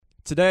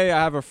Today, I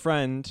have a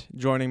friend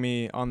joining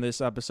me on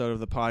this episode of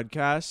the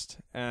podcast,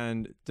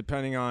 and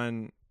depending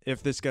on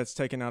if this gets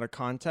taken out of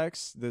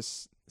context,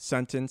 this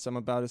sentence I'm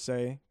about to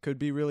say could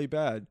be really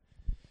bad.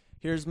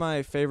 Here's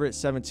my favorite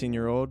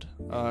 17-year-old,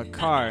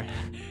 Car.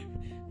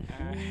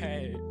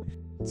 Hey.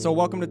 So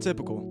welcome to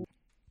Typical.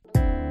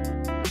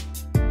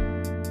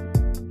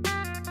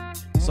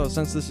 So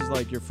since this is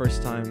like your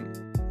first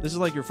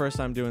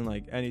time doing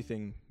like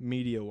anything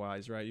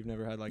media-wise, right? You've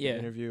never had like an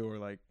interview or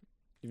like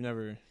you've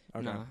never.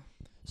 Okay. Nah.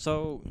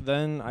 So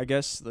then I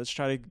guess let's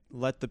try to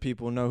let the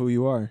people know who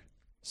you are.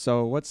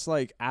 So what's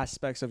like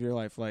aspects of your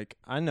life? Like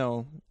I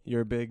know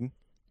you're big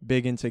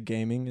into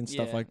gaming and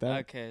stuff like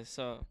that. Okay,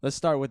 so Let's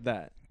start with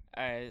that.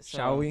 all right, so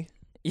Shall we?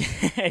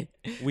 Yeah.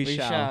 We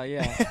shall.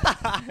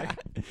 Yeah.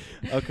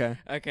 Okay.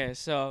 Okay,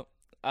 so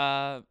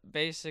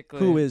basically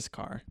Who is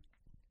Car?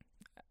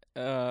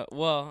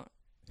 well,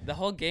 the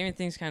whole gaming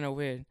thing's kind of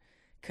weird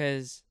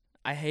cuz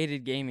I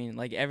hated gaming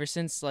like ever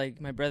since like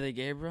my brother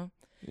Gabriel.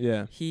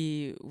 Yeah.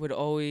 He would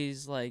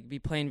always like be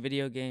playing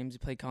video games,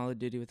 play Call of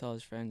Duty with all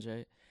his friends,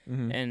 right?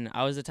 Mm-hmm. And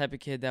I was the type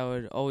of kid that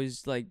would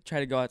always like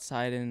try to go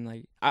outside and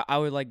like I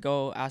would like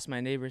go ask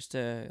my neighbors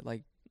to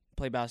like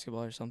play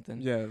basketball or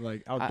something. Yeah,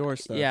 like outdoor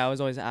stuff. Yeah, I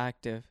was always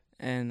active.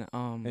 And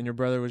your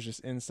brother was just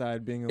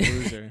inside being a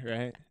loser,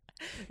 right?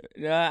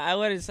 no, I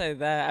wouldn't say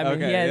that. I mean,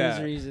 he had his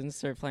yeah. reasons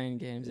for playing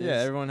games. Yeah,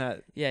 everyone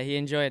had. Yeah, he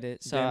enjoyed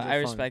it. So Games are I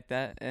fun. respect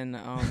that. And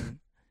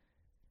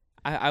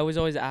I was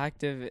always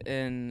active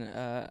in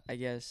I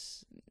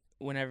guess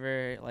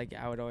whenever like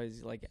I would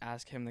always like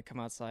ask him to come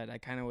outside. I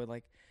kind of would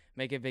like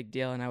make a big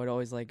deal, and I would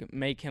always like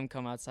make him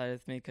come outside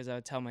with me because I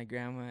would tell my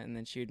grandma, and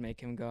then she would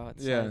make him go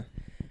outside. Yeah.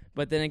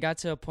 But then it got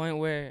to a point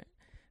where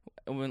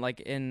when like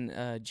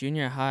in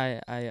junior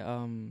high,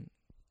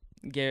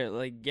 Gary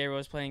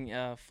was playing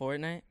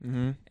Fortnite,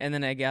 Mm-hmm. and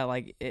then I got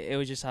like it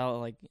was just how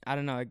like I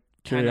don't know.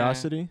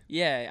 Curiosity.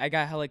 Yeah, I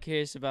got hella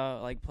curious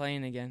about like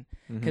playing again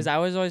Mm-hmm. because I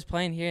was always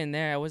playing here and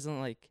there. I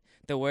wasn't like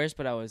the worst,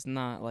 but I was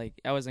not like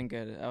I wasn't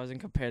good. I wasn't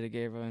compared to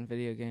Gabriel in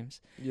video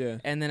games. Yeah.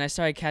 And then I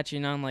started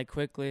catching on like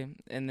quickly,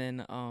 and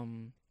then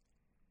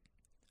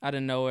out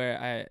of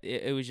nowhere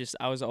it was just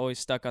I was always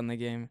stuck on the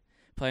game,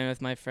 playing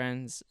with my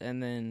friends,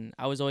 and then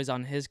I was always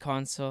on his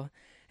console,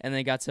 and then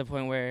it got to a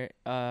point where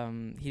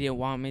he didn't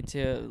want me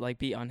to like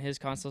be on his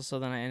console, so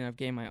then I ended up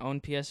getting my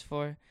own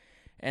PS4.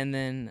 And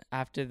then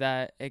after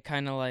that, I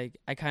kind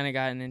of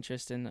got an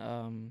interest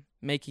in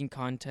making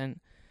content.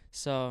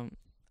 So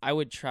I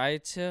would try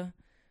to,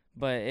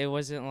 but it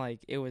was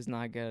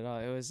not good at all.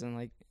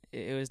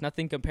 It was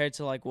nothing compared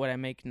to like what I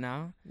make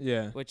now.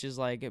 Yeah. Which is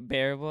like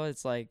bearable.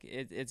 It's like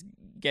it's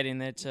getting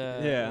there to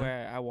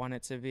where I want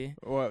it to be.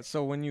 Well,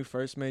 so when you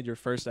first made your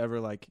first ever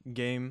like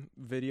game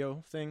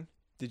video thing,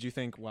 did you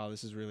think, wow,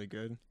 this is really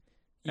good?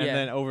 And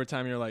then over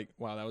time you're like,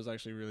 wow, that was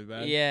actually really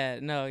bad. Yeah,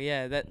 no,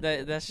 yeah,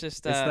 that's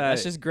just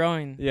that's just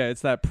growing. Yeah,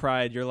 it's that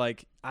pride. You're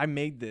like, I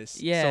made this.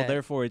 Yeah. So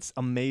therefore it's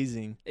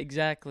amazing.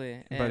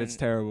 Exactly. But it's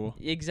terrible.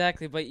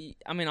 Exactly, but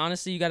I mean,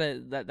 honestly, you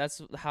gotta. That's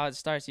how it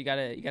starts. You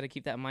gotta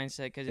keep that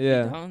mindset, because if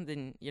you don't,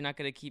 then you're not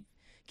gonna keep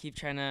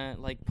trying to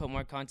like put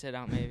more content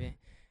out maybe,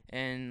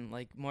 and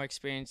like more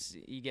experience,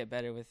 you get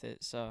better with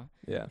it. So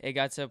yeah, it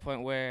got to a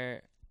point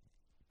where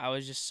I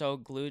was just so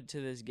glued to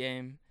this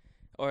game,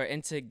 or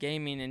into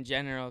gaming in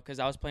general, because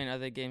I was playing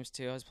other games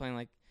too. I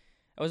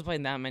wasn't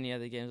playing that many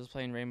other games. I was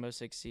playing Rainbow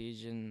Six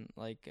Siege and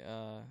like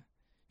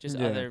just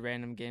other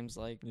random games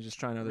like you're just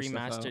trying other stuff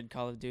out. Remastered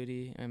Call of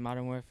Duty and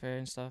Modern Warfare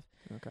and stuff.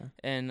 Okay.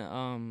 And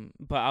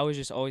but I was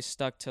just always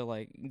stuck to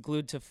like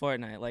glued to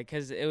Fortnite, like,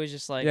 cause it was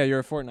just like, yeah, you're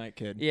a Fortnite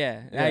kid.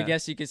 Yeah, I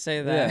guess you could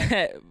say that.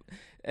 Yeah.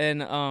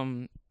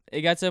 And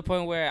it got to a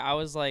point where I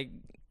was like,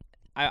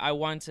 I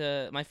wanted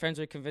to. My friends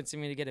were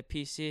convincing me to get a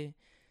PC,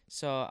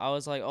 so I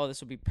was like, oh,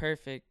 this would be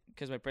perfect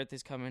because my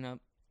birthday's coming up.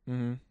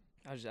 Mm-hmm.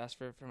 I just asked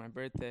for it for my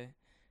birthday,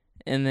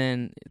 and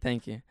then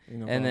thank you.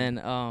 And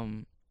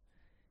then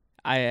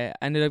I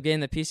ended up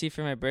getting the PC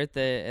for my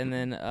birthday, and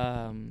then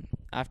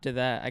after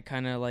that I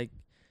kind of like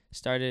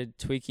started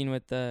tweaking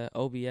with the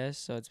OBS,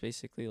 so it's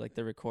basically like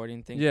the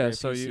recording thing. Yeah, for a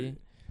so PC.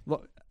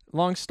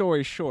 Long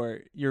story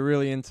short, you're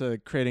really into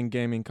creating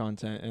gaming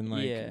content and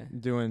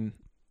like doing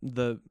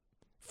the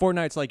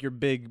Fortnite's like your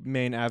big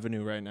main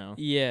avenue right now.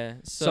 Yeah.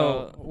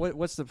 So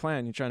what's the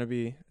plan? You trying to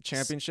be a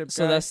championship guy?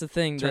 So that's the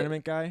thing.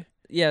 Tournament guy?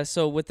 Yeah,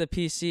 so with the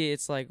PC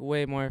it's like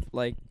way more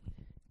like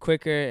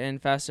quicker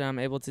and faster. I'm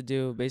able to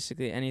do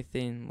basically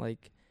anything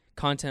like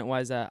content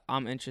wise that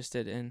I'm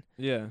interested in.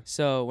 Yeah.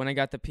 So when I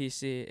got the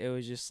PC, it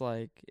was just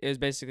like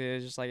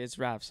it's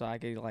wrapped, so I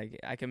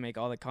can make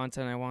all the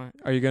content I want.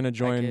 Are you gonna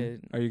join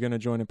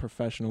a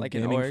professional like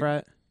gaming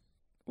frat?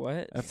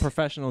 What? A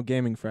professional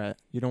gaming frat.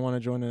 You don't want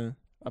to join a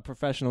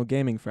professional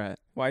gaming frat.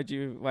 Why'd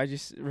you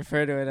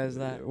refer to it as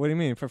that? What do you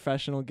mean,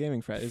 professional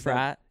gaming frat? Is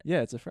frat?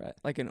 Yeah, it's a frat.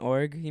 Like an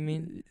org, you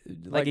mean?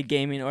 Like a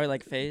gaming org,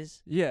 like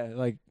FaZe? Yeah,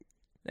 like.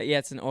 Yeah,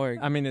 it's an org.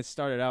 I mean, it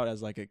started out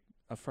as like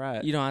a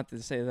frat. You don't have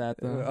to say that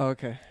though.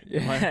 Okay.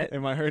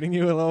 Am I hurting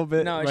you a little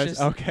bit? No, it's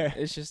just okay.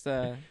 It's just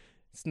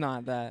it's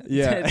not that.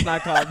 Yeah. It's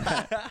not called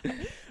that.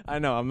 I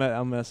know.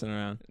 I'm messing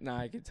around. Nah,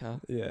 I could tell.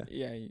 Yeah.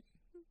 Yeah,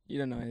 you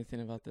don't know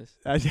anything about this.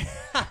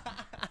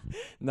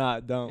 Nah,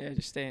 don't. Yeah,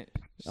 just stay.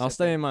 I'll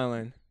stay in my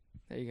lane.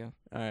 There you go.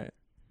 All right.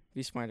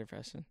 Be smarter,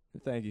 Preston.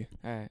 Thank you.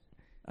 All right.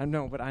 I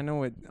know, but I know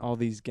what all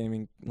these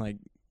gaming like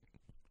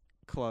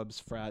clubs,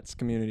 frats,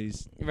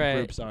 communities, Right.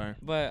 groups are.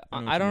 But I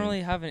know what I you don't mean.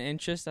 really have an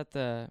interest at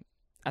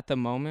the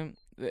moment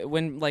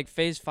when like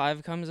phase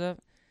 5 comes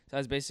up. So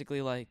it's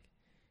basically like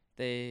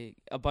a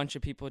bunch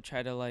of people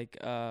try to like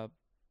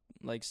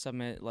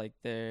submit like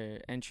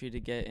their entry to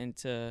get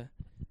into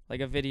like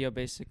a video,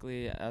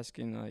 basically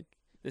asking like,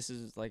 this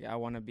is like, I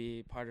want to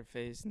be part of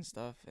phase and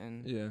stuff,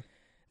 and Yeah.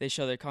 they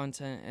show their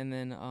content, and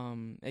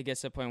then it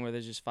gets to a point where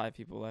there's just 5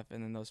 people left,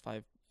 and then those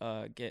 5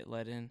 get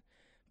let in.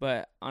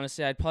 But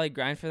honestly, I'd probably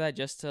grind for that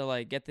just to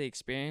like get the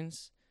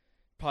experience.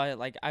 I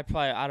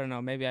don't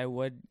know, maybe I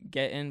would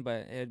get in,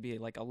 but it would be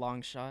like a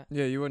long shot.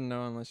 Yeah, you wouldn't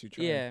know unless you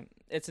tried. Yeah,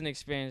 it's an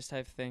experience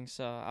type thing.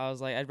 So I was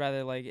like, I'd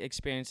rather like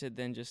experience it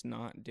than just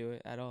not do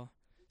it at all.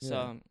 So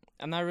Yeah.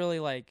 I'm not really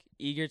like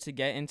eager to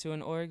get into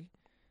an org,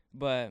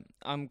 but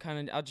I'll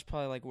just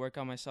probably like work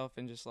on myself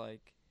and just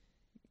like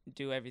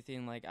do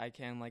everything like I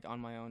can like on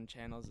my own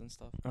channels and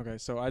stuff. Okay,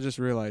 so I just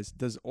realized,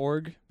 does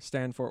org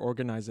stand for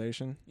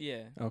organization?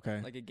 Yeah.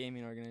 Okay. Like a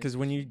gaming organization. Because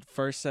when you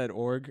first said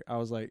org, I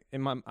was like,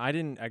 I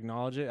didn't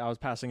acknowledge it. I was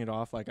passing it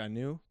off like I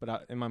knew,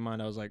 but in my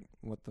mind I was like,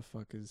 what the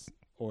fuck is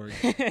org?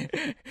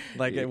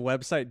 Like a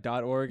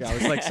website.org. I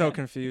was like so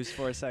confused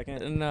for a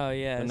second. No,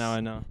 yeah. But now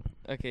I know.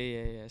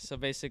 Okay, yeah. So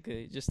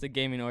basically, just the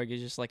gaming org is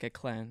just like a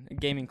clan, a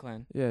gaming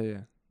clan. Yeah, yeah.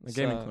 A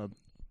gaming So- club.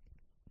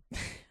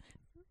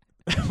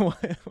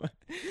 What?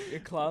 Your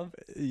club?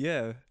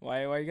 Yeah.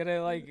 Why you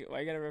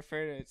gotta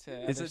refer to it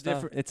to It's other a stuff?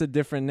 different. It's a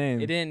different name.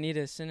 It didn't need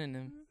a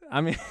synonym.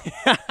 I mean,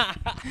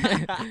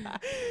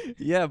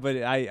 yeah, but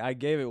I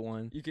gave it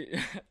one. You could.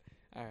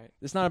 All right.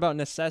 It's not about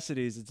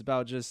necessities. It's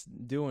about just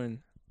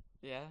doing.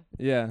 Yeah.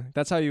 Yeah,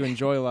 that's how you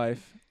enjoy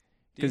life.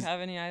 Do you 'Cause-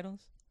 have any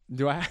idols?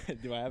 Do I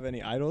have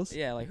any idols?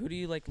 Yeah. Like, who do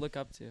you like look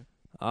up to?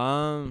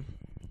 I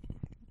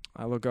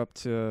look up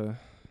to.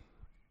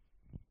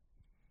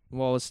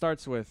 Well, it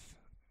starts with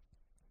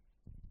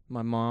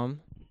my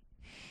mom,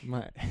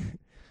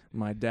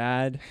 my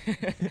dad.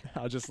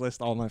 I'll just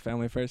list all my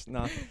family first.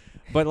 No,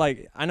 but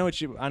like I know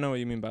what you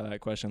mean by that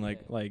question.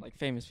 Like Yeah, like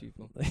famous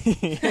people.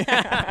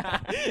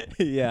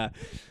 yeah.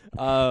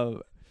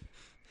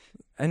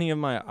 Any of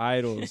my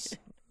idols.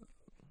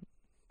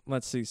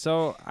 Let's see.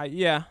 So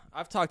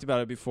I've talked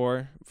about it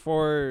before.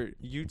 For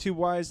YouTube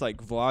wise, like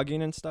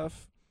vlogging and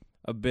stuff,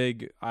 a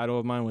big idol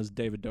of mine was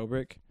David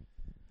Dobrik,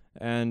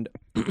 and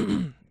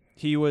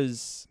he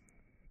was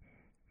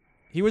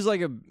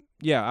like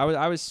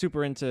I was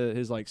super into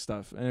his like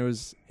stuff, and it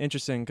was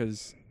interesting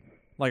because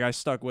like I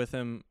stuck with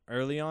him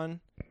early on,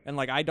 and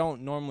like I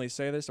don't normally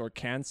say this or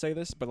can say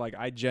this, but like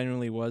I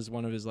genuinely was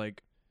one of his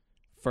like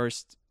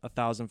first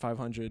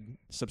 1,500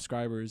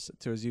 subscribers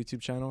to his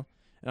YouTube channel,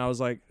 and I was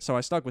like, so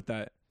I stuck with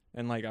that,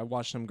 and like I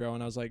watched him grow,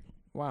 and I was like,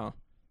 wow,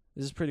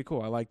 this is pretty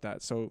cool. I like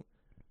that. So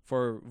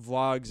for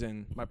vlogs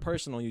and my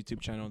personal YouTube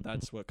channel,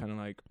 that's what kind of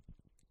like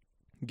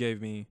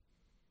gave me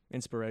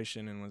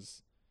inspiration and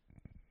was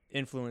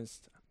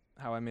influenced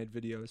how I made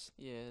videos.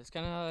 Yeah, it's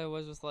kind of how it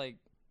was with like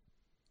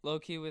low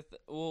key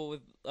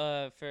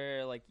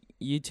for like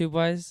YouTube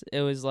wise,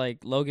 it was like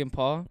Logan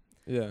Paul.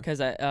 Yeah. Cause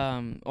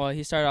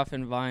he started off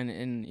in Vine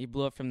and he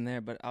blew up from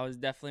there, but I was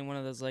definitely one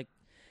of those like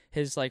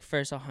his like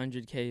first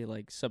 100K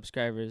like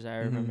subscribers. I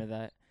remember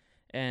that,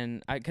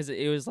 and cause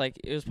it was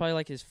probably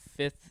like his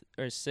 5th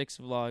or 6th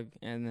vlog,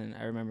 and then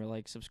I remember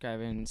like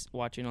subscribing and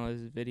watching all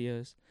his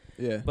videos.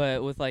 Yeah.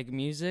 But with like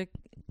music,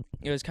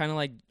 it was kind of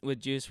like with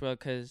Juice WRLD,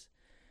 cause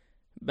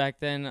back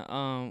then,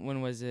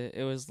 when was it?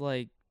 It was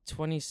like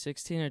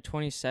 2016 or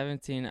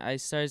 2017. I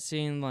started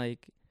seeing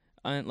like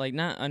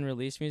not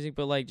unreleased music,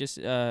 but like just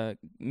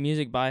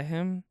music by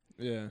him.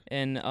 Yeah.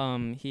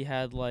 And he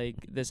had like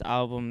this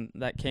album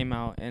that came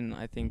out in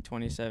I think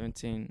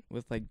 2017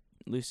 with like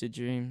Lucid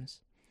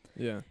Dreams.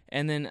 Yeah.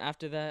 And then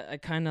after that, I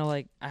kind of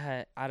like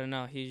I don't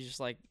know. He's just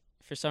like,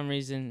 for some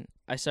reason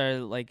I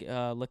started like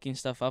looking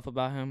stuff up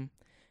about him,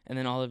 and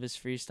then all of his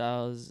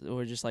freestyles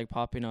were just like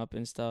popping up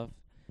and stuff,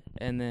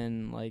 and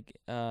then like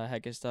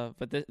heck of stuff.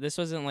 But this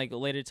wasn't like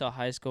later till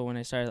high school when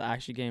I started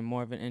actually getting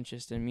more of an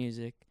interest in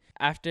music.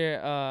 After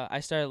I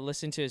started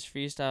listening to his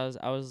freestyles,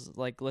 I was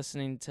like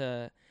listening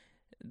to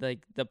like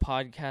the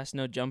podcast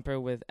No Jumper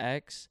with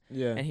X.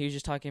 Yeah. And he was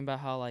just talking about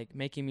how like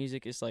making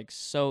music is like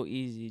so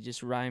easy.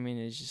 Just rhyming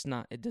is just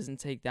not, it doesn't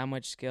take that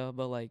much skill,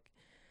 but like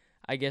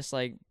I guess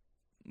like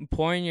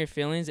pouring your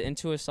feelings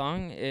into a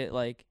song, it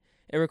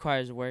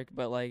requires work,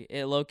 but like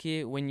it low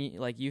key when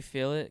you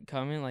feel it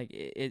coming, like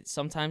it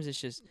sometimes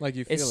it's just like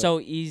you feel it's it. so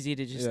easy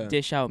to just Yeah.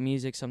 dish out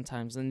music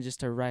sometimes than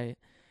just to write.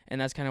 And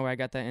that's kind of where I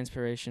got that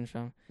inspiration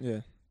from. Yeah.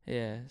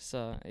 Yeah,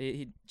 so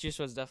he just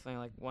was definitely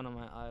like one of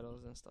my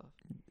idols and stuff.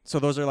 So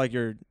those are like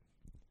your,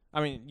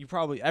 I mean,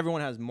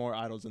 everyone has more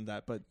idols than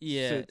that, but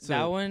Yeah, so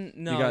that one,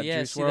 you no, got yeah,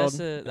 Juice see,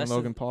 WRLD that's and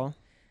Logan Paul.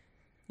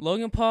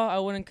 Logan Paul, I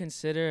wouldn't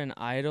consider an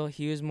idol.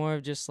 He was more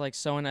of just like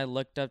someone I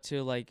looked up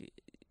to, like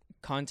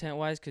content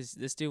wise, because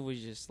this dude was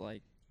just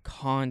like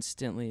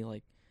constantly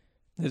like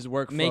His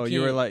workflow, making,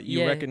 you were like, you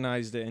yeah,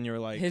 recognized it, and you were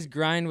like, his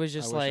grind was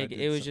just wish I like, did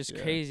it was some- just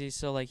yeah. crazy.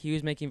 So like he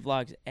was making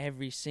vlogs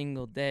every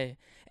single day,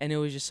 and it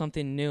was just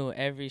something new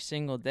every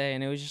single day,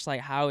 and it was just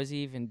like, how is he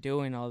even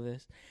doing all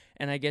this?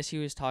 And I guess he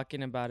was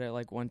talking about it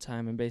like one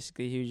time, and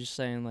basically he was just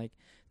saying like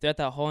throughout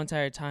that whole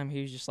entire time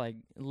he was just like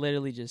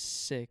literally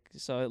just sick.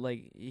 So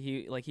like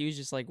he was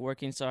just like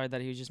working so hard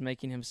that he was just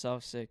making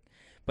himself sick,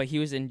 but he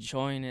was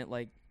enjoying it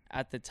like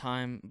at the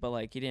time, but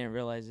like he didn't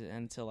realize it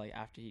until like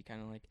after he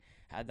kind of like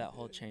had that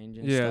whole change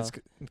and yeah, stuff.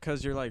 it's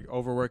because you're like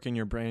overworking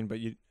your brain, but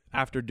you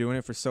after doing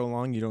it for so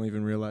long, you don't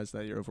even realize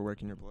that you're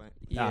overworking your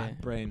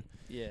brain.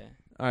 Yeah.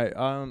 All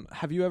right.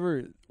 Have you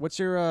ever? What's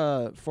your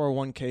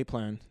 401k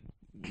plan?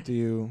 Do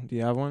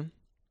you have one?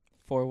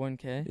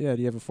 401k? Yeah.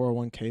 Do you have a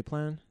 401k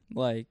plan?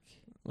 Like,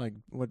 Like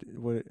what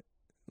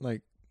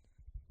like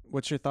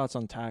what's your thoughts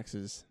on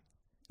taxes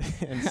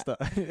and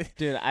stuff?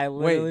 dude, I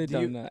literally do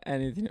you- don't know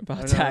anything about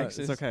No,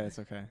 taxes. It's okay. It's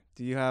okay.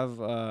 Do you have?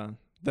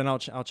 Then I'll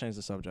change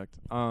the subject.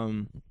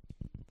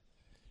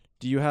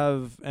 Do you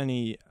have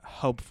any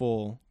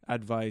helpful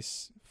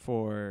advice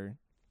for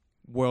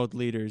world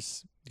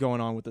leaders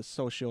going on with the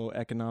social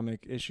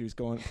economic issues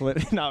going?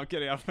 No, I'm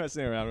kidding. I'm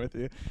messing around with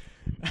you.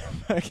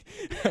 Like,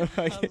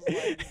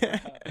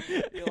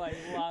 You're like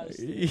lost.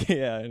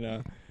 yeah, I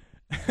know.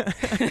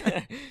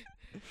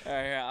 All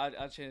right,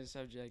 I'll change the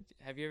subject.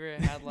 Have you ever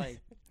had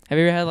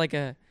like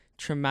a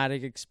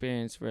traumatic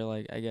experience where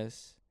like I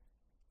guess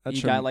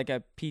you got like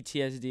a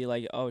PTSD,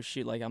 like, oh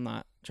shoot, like I'm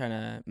not trying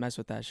to mess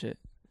with that shit?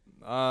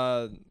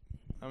 I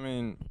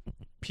mean,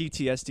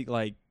 PTSD,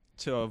 like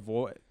to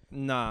avoid.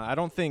 Nah, I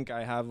don't think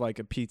I have like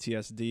a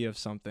PTSD of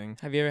something.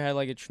 Have you ever had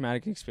like a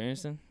traumatic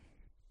experience then?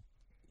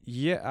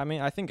 Yeah, I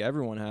mean, I think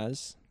everyone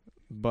has,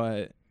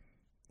 but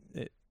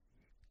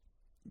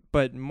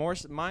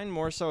mine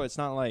more so. It's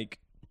not like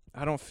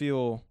I don't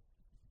feel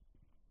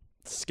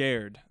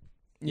scared.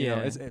 You know,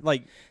 it's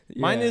like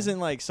mine Yeah. isn't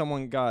like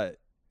someone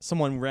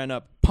ran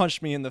up,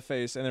 punched me in the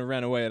face, and then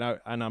ran away,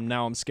 and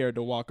I'm scared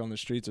to walk on the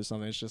streets or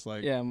something. It's just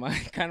like Yeah, mine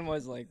kind of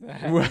was like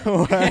that.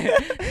 What?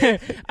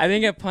 I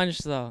didn't get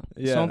punched though.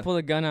 Yeah. Someone pulled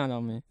a gun out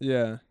on me.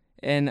 Yeah.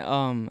 And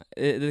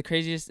the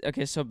craziest.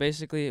 Okay, so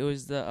basically it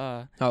was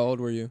the How old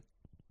were you?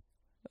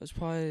 it was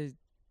probably, I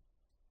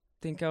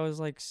think I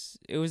was like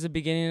it was the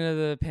beginning of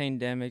the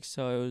pandemic,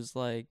 so it was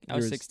like I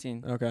was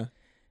 16. Okay.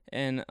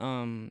 And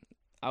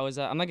I was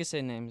I'm not gonna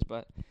say names,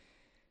 but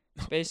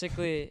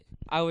basically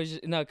I was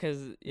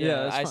cause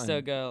Yeah, that's I fine.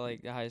 still go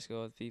like to high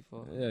school with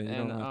people. Yeah, you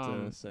and, don't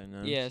have to say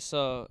names. Yeah,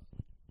 so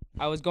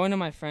I was going to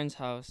my friend's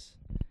house,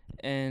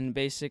 and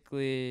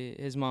basically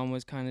his mom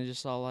was kind of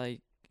just all like,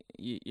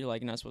 you're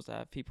like not supposed to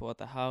have people at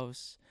the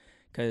house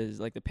because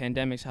like the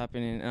pandemic's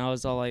happening. And I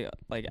was all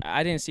like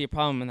I didn't see a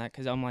problem in that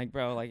because I'm like,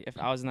 bro, like if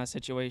I was in that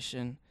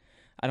situation,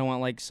 I don't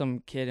want like some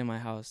kid in my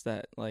house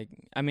that like,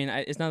 I mean,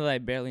 it's not that I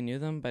barely knew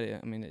them, but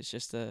I mean, it's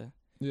just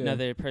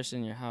another person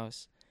in your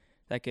house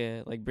that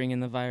could like bring in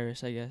the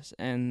virus, I guess.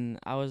 And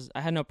I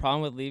had no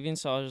problem with leaving,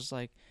 so I was just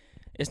like,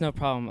 it's no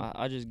problem,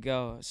 I'll just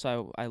go.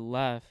 So I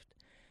left,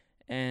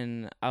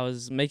 and I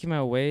was making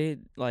my way,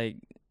 like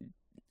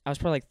I was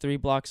probably like 3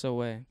 blocks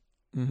away,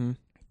 Mm-hmm.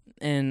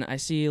 and I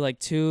see like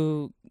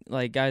 2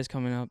 like guys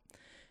coming up,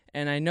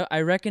 and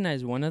I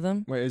recognize one of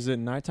them. Wait, is it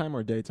nighttime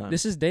or daytime?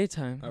 This is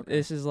daytime. Okay.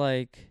 This is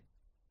like,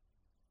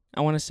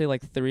 I want to say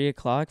like 3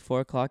 o'clock,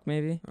 4 o'clock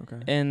maybe. Okay.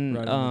 And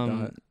Right on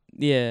the dot.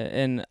 yeah,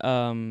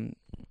 and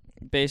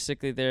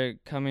basically they're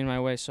coming my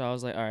way, so I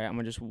was like, all right, I'm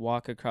gonna just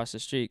walk across the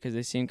street because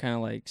they seem kind of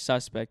like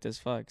suspect as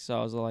fuck. So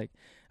I was like,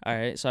 all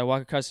right, so I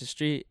walk across the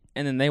street,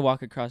 and then they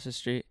walk across the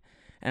street,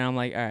 and I'm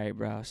like, all right,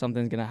 bro,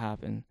 something's gonna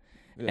happen.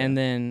 Yeah. And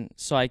then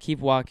so I keep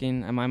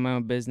walking, I mind my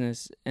own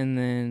business, and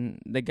then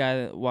the guy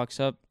that walks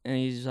up, and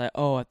he's just like,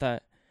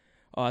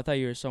 I thought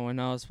you were someone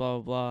else, blah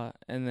blah blah.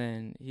 And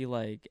then he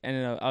like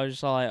ended up, I was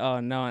just all like, oh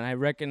no, and I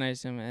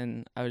recognized him,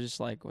 and I was just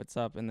like, what's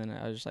up? And then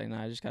I was just like,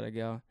 nah, I just gotta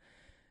go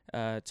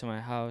to my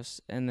house.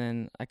 And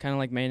then I kind of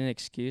like made an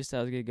excuse that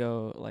I was gonna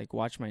go like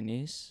watch my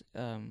niece,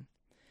 and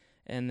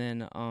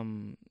then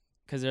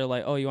because they're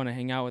like, oh, you want to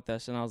hang out with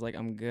us? And I was like,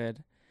 I'm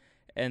good.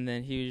 And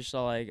then he was just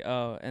all like,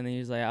 oh, and then he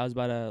was like, I was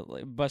about to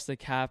like bust a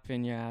cap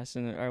in your ass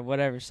and or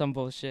whatever, some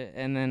bullshit.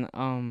 And then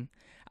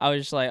I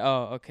was just like,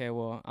 oh, okay,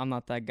 well, I'm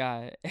not that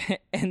guy.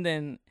 And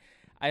then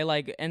I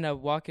like end up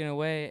walking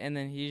away, and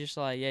then he's just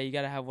like, yeah, you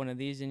gotta have one of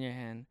these in your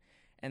hand.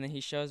 And then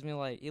he shows me,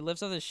 like, he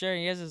lifts up the shirt,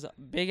 and he has this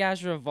big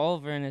ass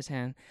revolver in his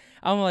hand.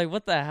 I'm like,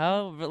 what the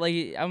hell? But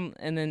like,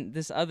 and then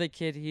this other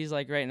kid, he's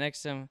like right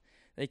next to him.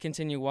 They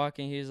continue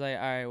walking. He was like,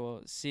 all right,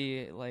 well, see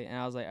you. Like, and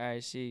I was like, all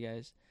right, see you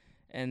guys.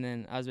 And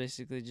then I was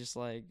basically just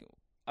like,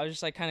 I was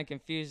just like kind of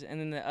confused. And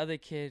then the other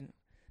kid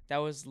that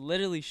was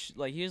literally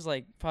like, he was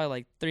like probably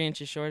like 3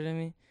 inches shorter than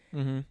me.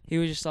 Mm-hmm. He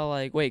was just all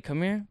like, wait,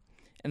 come here.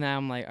 And then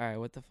I'm like, all right,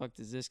 what the fuck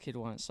does this kid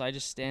want? So I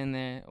just stand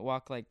there,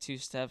 walk like 2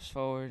 steps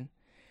forward.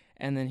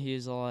 And then he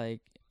was all like,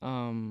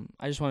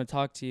 I just want to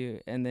talk to you.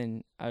 And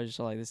then I was just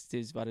all like, this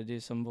dude's about to do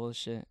some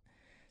bullshit.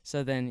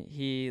 So then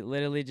he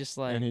literally just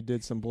like, And he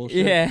did some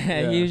bullshit.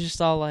 yeah, he was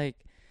just all like,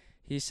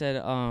 he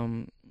said,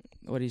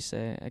 what did he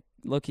say? I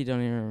low-key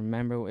don't even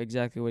remember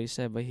exactly what he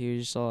said, but he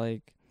was just all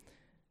like,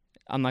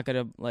 I'm not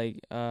gonna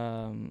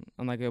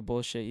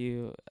bullshit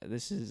you.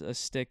 This is a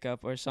stick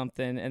up or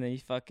something. And then he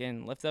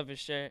fucking lifted up his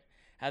shirt,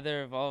 had the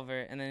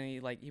revolver, and then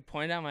he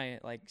pointed at my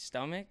like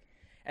stomach,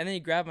 and then he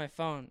grabbed my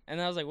phone, and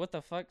then I was like, what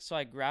the fuck? So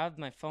I grabbed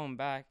my phone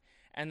back,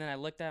 and then I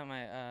looked at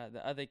my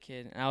the other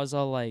kid, and I was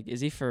all like,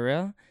 is he for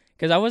real?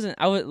 Because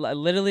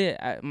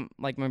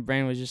like my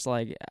brain was just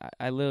like,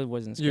 I literally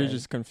wasn't scared. You were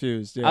just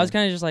confused. Yeah. I was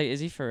kind of just like, is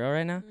he for real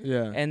right now?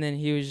 Yeah. And then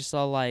he was just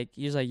all like,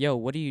 he was like, yo,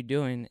 what are you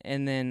doing?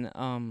 And then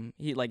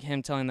he like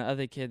him telling the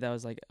other kid that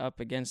was like up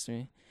against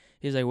me,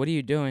 he was like, what are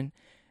you doing?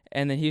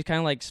 And then he was kind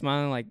of like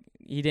smiling, like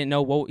he didn't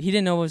know what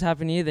was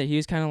happening either. He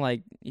was kind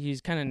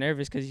of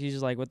nervous because he was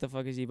just like, what the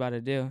fuck is he about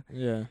to do?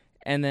 Yeah.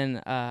 And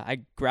then I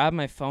grabbed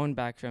my phone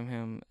back from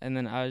him, and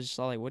then I was just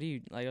all like, what are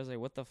you, like, I was like,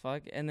 what the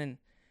fuck? And then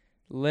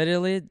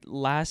literally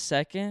last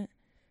second,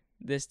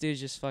 this dude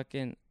just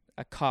fucking,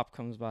 a cop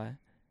comes by.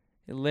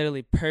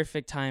 Literally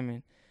perfect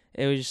timing.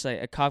 It was just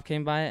like a cop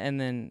came by, and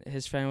then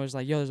his friend was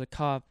like, yo, there's a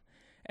cop.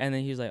 And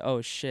then he was like,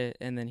 oh shit.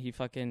 And then he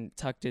fucking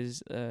tucked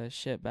his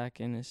shit back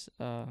in his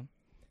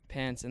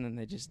pants, and then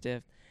they just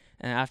dipped.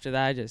 And after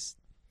that, I just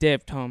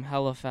dipped home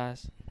hella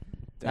fast.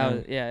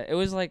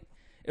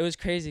 It was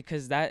crazy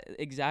because that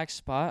exact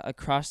spot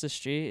across the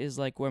street is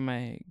like where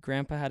my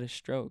grandpa had a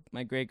stroke.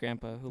 My great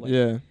grandpa, who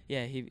like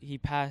he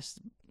passed.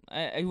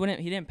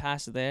 He didn't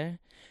pass there,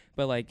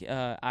 but like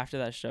after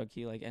that stroke,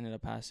 he like ended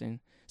up passing.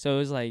 So it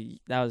was like,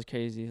 that was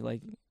crazy.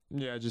 Like,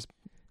 yeah, just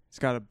it's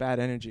got a bad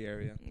energy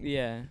area.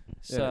 Yeah.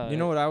 So yeah. You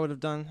know what I would have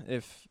done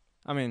if,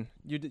 I mean,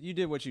 you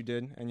did what you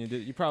did, and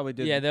you probably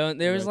did. Yeah,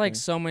 there was right like thing.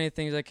 so many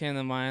things that came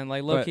to mind.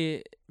 Like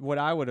low-key, what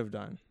I would have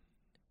done.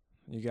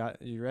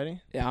 You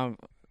ready? Yeah.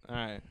 All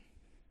right.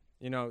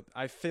 You know,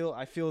 I feel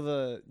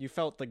you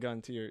felt the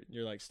gun to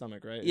your like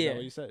stomach, right? Is that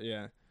what you said?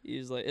 Yeah.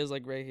 It was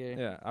like right here.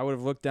 Yeah. I would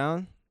have looked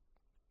down,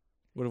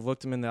 would have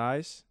looked him in the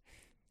eyes,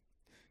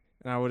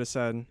 and I would have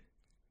said,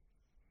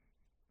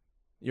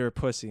 "You're a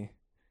pussy."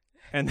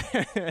 And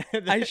then,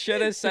 I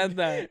should have said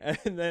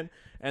that.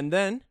 And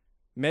then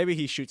maybe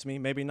he shoots me,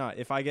 maybe not.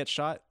 If I get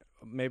shot,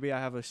 maybe I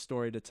have a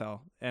story to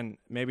tell, and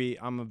maybe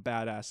I'm a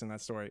badass in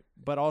that story.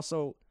 But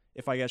also,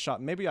 if I get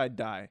shot, maybe I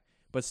die.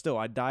 But still,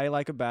 I die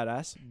like a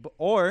badass.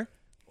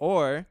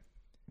 Or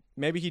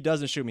maybe he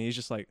doesn't shoot me. He's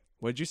just like,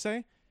 "What'd you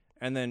say?"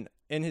 And then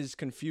in his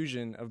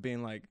confusion of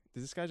being like,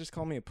 "Did this guy just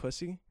call me a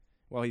pussy?"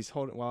 while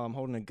I'm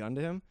holding a gun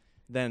to him,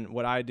 then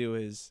what I do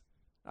is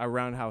I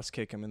roundhouse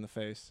kick him in the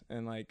face,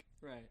 and like,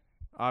 right.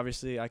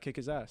 Obviously I kick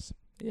his ass.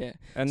 Yeah.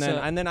 And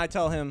then I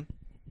tell him,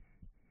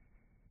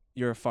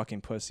 "You're a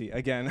fucking pussy,"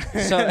 again.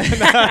 So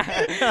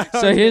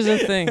here's the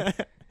thing.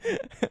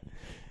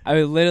 I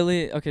would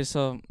literally, okay,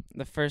 so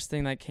the first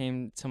thing that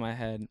came to my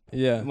head,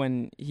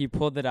 when he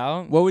pulled it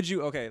out,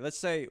 let's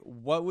say,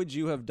 what would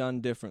you have done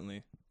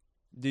differently?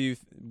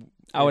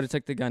 I would have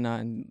took the gun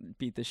out and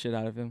beat the shit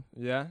out of him.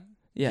 Yeah?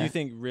 Yeah. Do you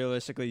think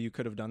realistically you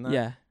could have done that?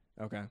 Yeah.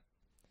 Okay.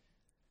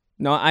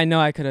 No, I know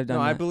I could have done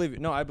that. I believe you.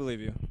 No, I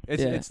believe you.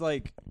 It's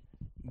like,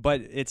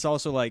 but it's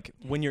also like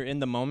when you're in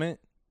the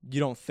moment, you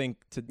don't think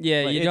to.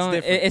 Yeah, like, you don't.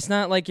 It's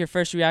not like your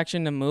first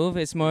reaction to move.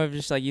 It's more of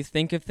just like you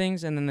think of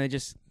things and then they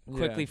just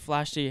quickly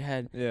flash to your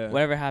head. Yeah.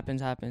 Whatever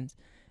happens.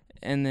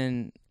 And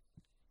then,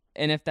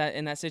 if that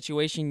in that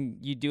situation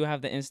you do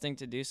have the instinct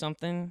to do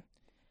something,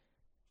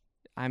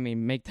 I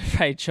mean, make the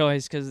right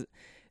choice. Because,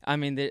 I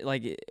mean,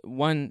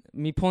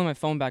 me pulling my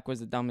phone back was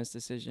the dumbest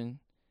decision,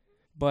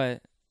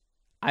 but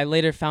I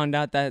later found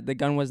out that the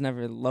gun was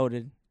never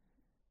loaded.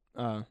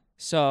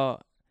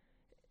 So,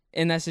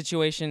 in that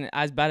situation,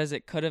 as bad as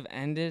it could have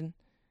ended,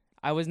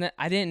 I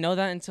didn't know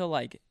that until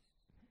like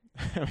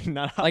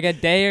a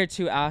day or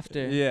two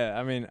after. Yeah,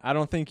 I mean, I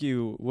don't think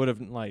you would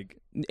have like.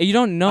 You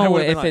don't know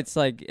if it's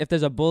like if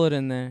there's a bullet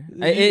in there.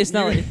 It's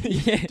not like.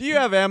 Do you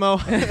have ammo?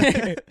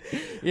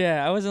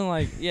 Yeah, I wasn't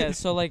like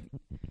So like,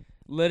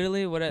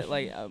 literally,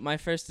 my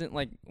first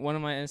one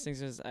of my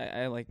instincts is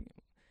I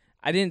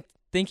didn't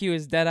think he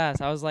was dead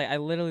ass. I was like, I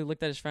literally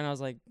looked at his friend. I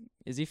was like,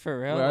 is he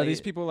for real? Are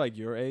these people like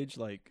your age,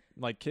 like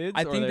kids?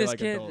 I think this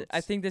kid. Adults?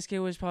 I think this kid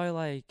was probably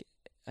like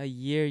a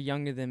year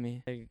younger than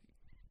me. Like,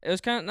 it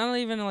was kind of not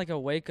even like a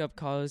wake up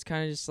call. It was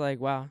kind of just like,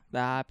 wow,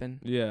 that happened.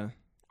 Yeah.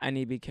 I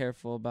need to be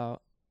careful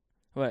about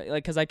what,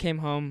 like, cause I came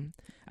home,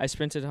 I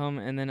sprinted home,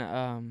 and then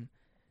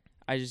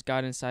I just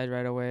got inside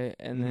right away,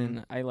 and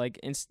then I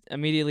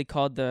immediately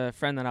called the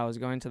friend that I was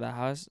going to the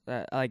house,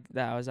 that I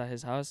was at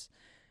his house,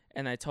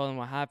 and I told him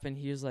what happened.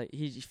 He was like,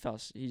 he just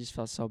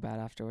felt so bad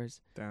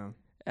afterwards. Damn.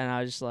 And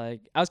I was just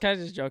like, I was kind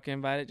of just joking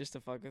about it just to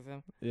fuck with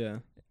him. Yeah.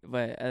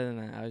 But other than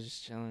that, I was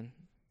just chilling.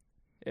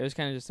 It was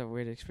kind of just a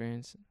weird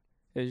experience.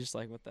 It was just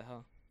like, what the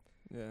hell?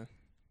 Yeah.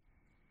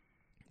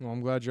 Well,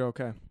 I'm glad you're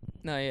okay.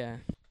 No, yeah.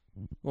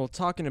 Well,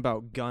 talking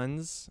about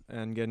guns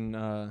and getting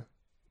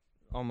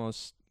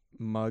almost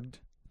mugged,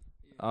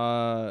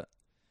 I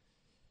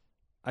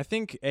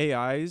think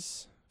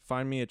AIs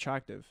find me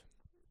attractive.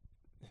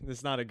 this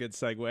is not a good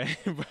segue,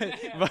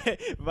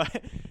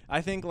 but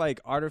I think like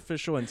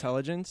artificial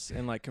intelligence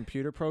and like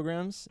computer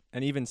programs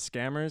and even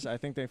scammers, I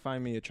think they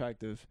find me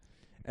attractive.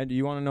 And do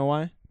you want to know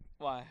why?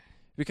 Why?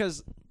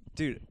 Because,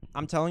 dude,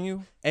 I'm telling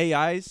you,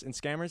 AIs and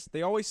scammers,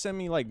 they always send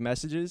me like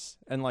messages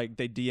and like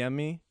they DM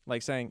me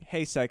like saying,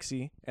 "Hey,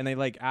 sexy," and they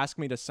like ask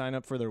me to sign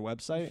up for their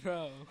website.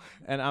 Bro.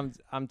 And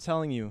I'm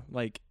telling you,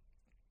 like,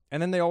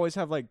 and then they always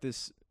have like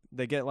this.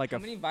 They get like How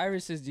many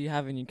viruses do you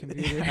have in your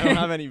computer? I don't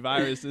have any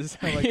viruses.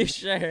 Are Like, you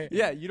sure?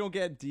 yeah, you don't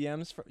get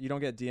DMs. You don't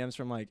get DMs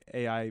from like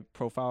AI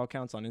profile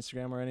accounts on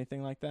Instagram or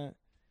anything like that.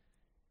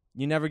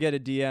 You never get a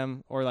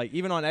DM or like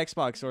even on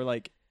Xbox or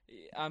like.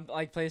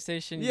 Like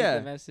PlayStation. You Yeah. get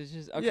the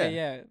messages. Okay,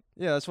 yeah.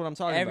 Yeah, that's what I'm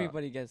talking about.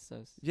 Everybody gets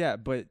those. Yeah,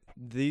 but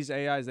these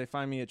AIs, they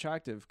find me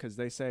attractive because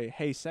they say,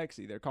 "Hey,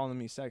 sexy." They're calling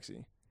me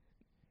sexy.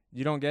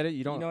 You don't get it?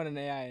 You don't. You know what an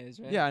AI is,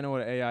 right? Yeah, I know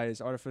what AI is.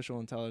 Artificial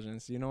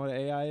intelligence. You know what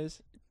AI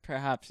is?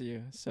 Perhaps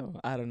you. So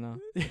I don't know.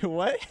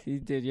 What?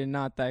 Dude, you're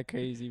not that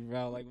crazy,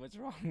 bro. Like, what's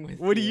wrong with you?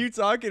 What are you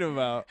talking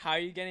about? How are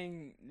you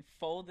getting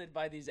folded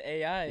by these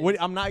AIs?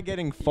 I'm not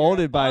getting You're a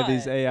folded by bot.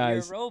 these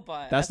AIs. You're a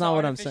robot. That's not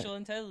what I'm saying. Artificial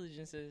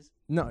intelligence is.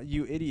 No,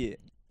 you idiot.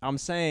 I'm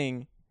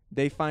saying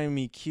they find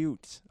me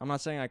cute. I'm not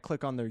saying I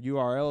click on their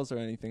URLs or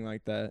anything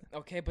like that.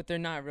 Okay, but they're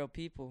not real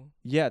people.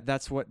 Yeah,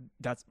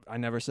 I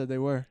never said they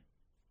were.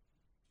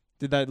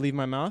 Did that leave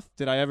my mouth?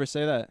 Did I ever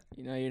say that?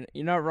 You know,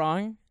 you're not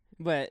wrong,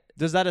 but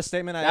Is that a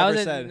statement I that ever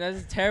was said? that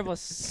was a terrible.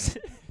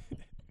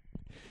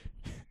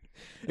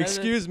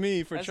 Excuse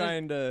me for that's a-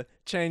 trying to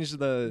change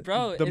the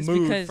Bro, the it's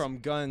mood because from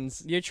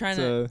guns You're trying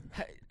to.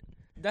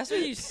 That's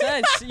what you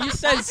said. You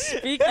said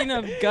speaking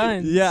of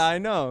guns. Yeah, I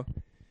know.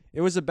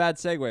 It was a bad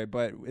segue,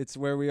 but it's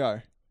where we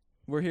are.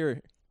 We're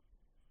here.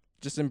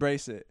 Just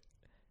embrace it.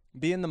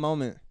 Be in the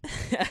moment.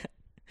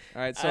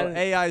 All right, so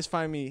AIs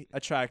find me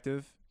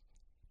attractive,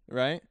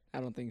 right? I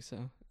don't think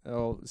so.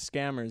 Oh,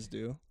 scammers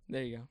do.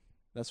 There you go.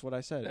 That's what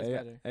I said. That's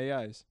better.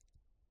 AIs.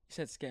 You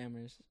said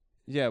scammers.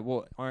 Yeah,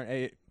 well,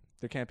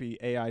 there can't be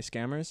AI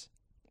scammers?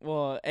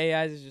 Well,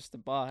 AIs is just a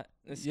bot.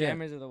 The Yeah.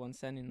 scammers are the ones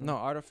sending them.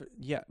 No,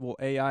 yeah, well,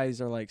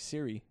 AIs are like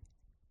Siri.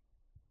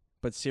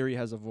 But Siri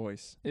has a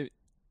voice.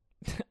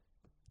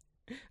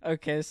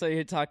 Okay, so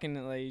you're talking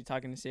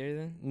to Siri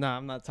then? No,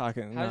 I'm not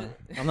talking. How's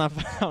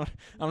No.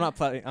 I'm not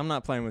I'm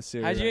not playing with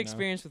Siri. How's your right now.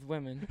 experience with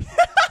women?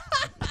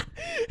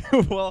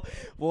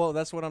 well,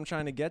 that's what I'm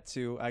trying to get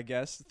to, I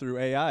guess, through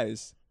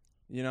AIs.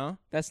 You know?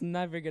 That's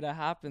never gonna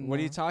happen. What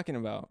are you though. talking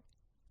about?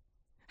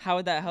 How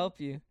would that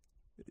help you?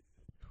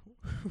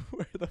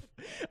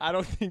 I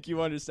don't think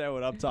you understand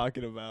what I'm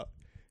talking about.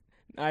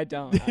 I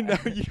don't. No,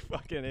 you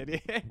fucking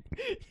idiot.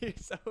 You're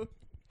so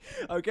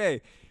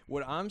okay.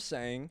 What I'm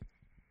saying,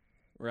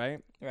 right?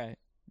 Right.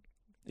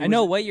 It I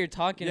know was- what you're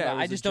talking yeah, it about.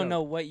 I was a just don't joke.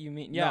 know what you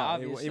mean. Yeah, No,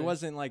 obviously. it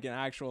wasn't like an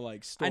actual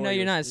like story. I know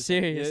you're or not s-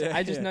 serious. Yeah,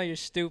 I just yeah. know you're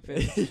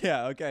stupid.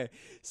 Yeah, okay.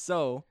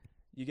 So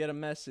you get a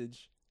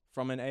message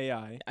from an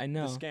AI, I the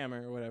know.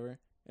 scammer or whatever,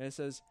 and it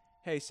says,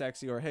 "Hey,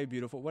 sexy," or "Hey,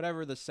 beautiful,"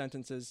 whatever the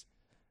sentence is.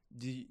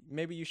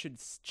 Maybe you should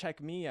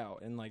check me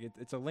out, and like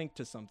it's a link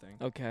to something,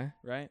 Okay.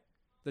 right?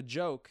 The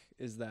joke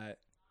is that,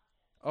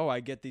 oh,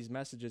 I get these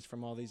messages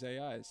from all these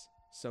AIs,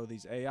 so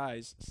these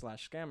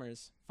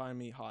AIs/scammers find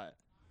me hot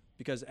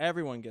because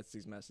everyone gets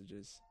these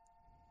messages.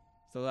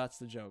 So that's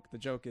the joke. The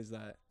joke is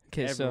that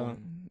Okay, so everyone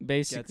gets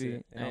basically,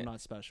 it, and I'm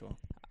not special.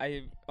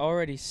 I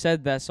already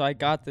said that, so I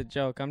got the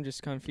joke. I'm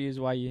just confused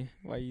why you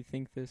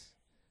think this.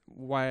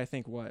 Why I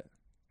think what?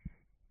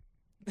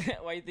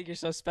 Why you think you're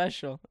so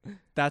special?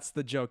 That's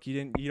the joke.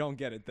 You don't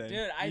get it then.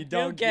 Dude, I You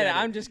don't get it.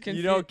 I'm just You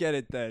confused. don't get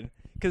it then.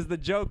 Because the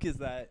joke is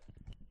that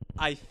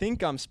I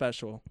think I'm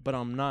special, but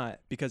I'm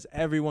not because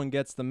everyone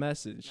gets the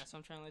message. That's what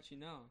I'm trying to let you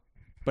know.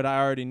 But I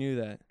already knew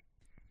that.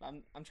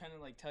 I'm trying to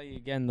like tell you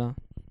again though.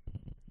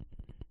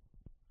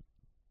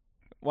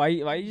 Why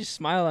you just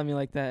smile at me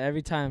like that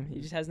every time?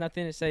 He just has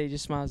nothing to say. He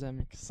just smiles at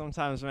me.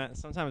 Sometimes, man.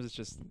 Sometimes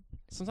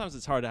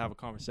it's hard to have a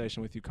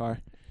conversation with you, Car.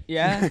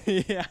 Yeah.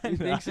 Yeah. You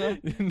think so?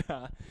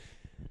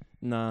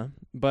 Nah.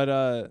 But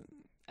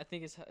I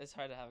think it's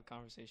hard to have a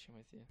conversation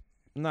with you.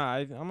 nah.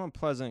 I'm a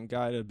pleasant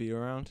guy to be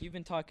around. You've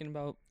been talking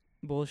about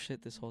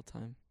bullshit this whole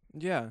time.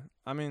 Yeah.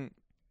 I mean,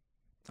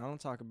 I don't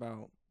talk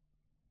about.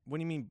 What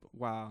do you mean?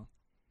 Wow.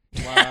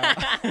 Wow.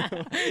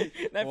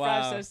 That Wow.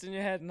 processed in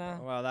your head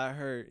now. Wow, that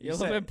hurt. You're a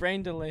little bit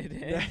brain delayed.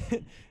 Eh?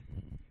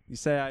 You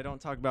say I don't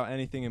talk about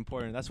anything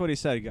important. That's what he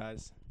said,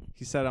 guys.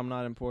 He said I'm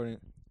not important.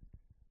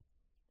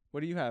 What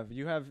do you have?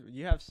 You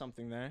have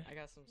something there. I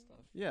got some stuff.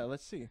 Yeah,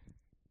 let's see.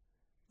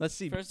 Let's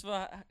see. First of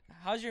all,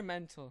 how's your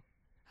mental?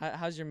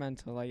 How's your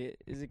mental? Like,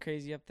 is it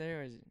crazy up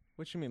there, or is it?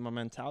 What you mean, my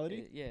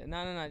mentality? Yeah,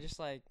 no. Just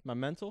like, My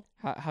mental?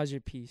 how's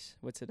your peace?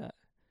 What's it at?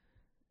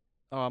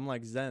 Oh, I'm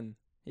like Zen.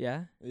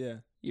 Yeah, Yeah.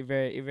 you're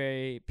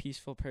very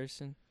peaceful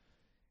person.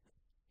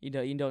 You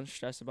don't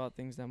stress about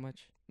things that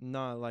much.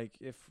 No, like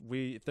if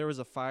there was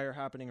a fire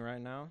happening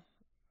right now,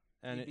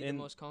 and You'd be the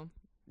most calm.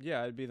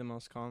 yeah, I'd be the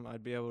most calm.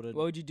 I'd be able to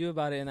What would you do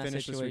about it in that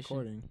finish this situation?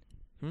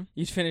 recording.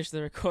 You'd finish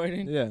the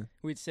recording. Yeah.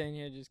 We'd stay in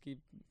here, just keep.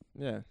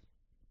 Yeah.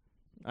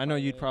 I know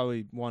you'd But,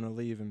 probably want to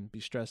leave and be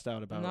stressed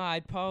out about No, it.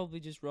 I'd probably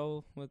just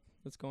roll with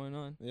what's going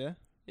on. Yeah,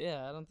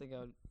 Yeah, I don't think I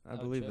would. I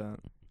would believe trip.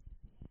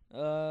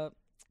 that.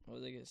 What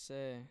was I gonna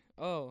say?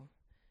 Oh,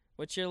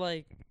 what's your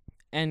like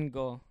end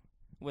goal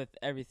with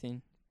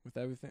everything? With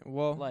everything,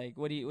 well, Like,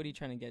 what are you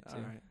trying to get to?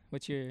 all right,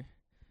 What's your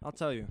I'll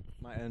tell you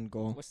my end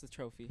goal. what's the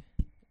trophy?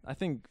 I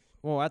think,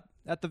 well,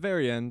 at the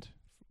very end,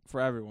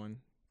 for everyone,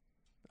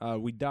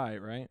 we die,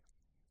 right?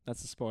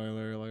 That's a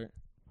spoiler alert.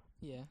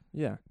 Yeah.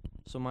 Yeah.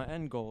 So my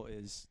end goal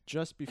is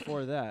just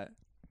before that,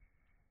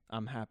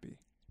 I'm happy.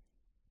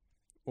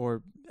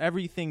 Or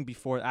everything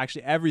before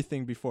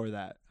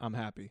that, I'm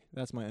happy.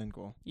 That's my end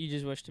goal. You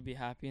just wish to be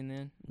happy in the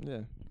end.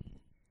 Yeah.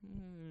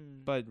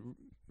 Mm. But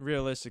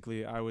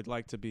realistically, I would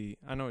like to be,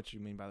 I know what you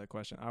mean by the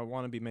question. I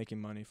want to be making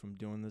money from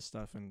doing this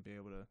stuff and be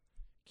able to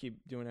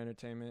keep doing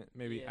entertainment,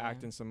 maybe Yeah.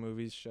 act in some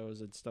movies,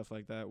 shows and stuff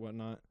like that,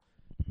 whatnot.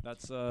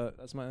 That's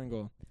my end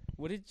goal.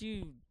 What did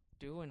you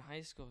do in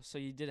high school? So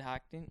you did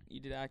acting? You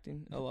did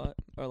acting a lot,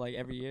 or like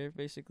every year,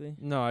 basically?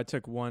 No, I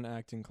took one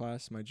acting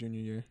class my junior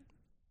year.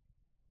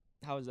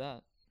 How was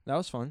that? That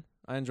was fun.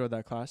 I enjoyed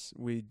that class.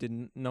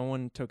 No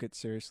one took it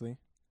seriously,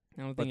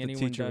 I don't but think the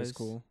anyone teacher does. was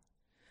cool.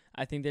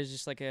 I think there's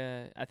just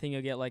I think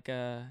you'll get like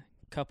a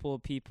couple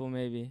of people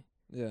maybe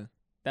Yeah,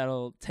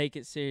 that'll take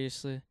it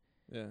seriously,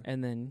 yeah,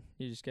 and then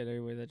you just get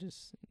everybody that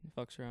just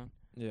fucks around.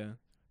 yeah.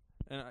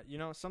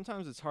 And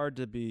sometimes it's hard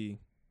to be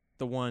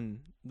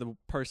the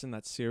person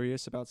that's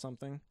serious about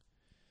something.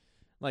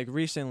 Like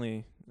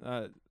recently,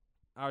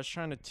 I was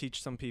trying to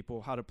teach some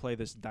people how to play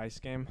this dice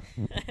game,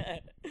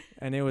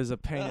 and it was a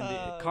pain in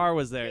the Car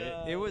was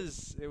there. It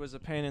was a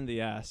pain in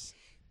the ass.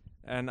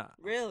 And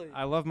Really?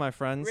 I love my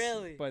friends,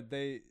 Really? but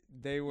they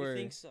were.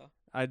 You think so?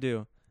 I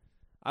do.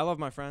 I love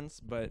my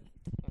friends, but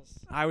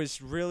I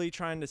was really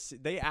trying to see.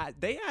 They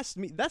asked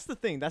me. That's the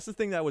thing. That's the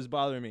thing that was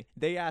bothering me.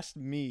 They asked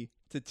me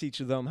to teach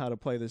them how to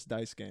play this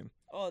dice game.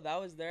 Oh, that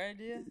was their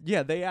idea?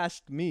 Yeah, they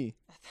asked me.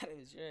 I thought it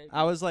was your idea.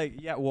 I was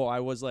like, yeah. Well, I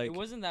was like, it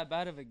wasn't that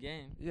bad of a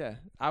game. yeah.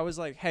 I was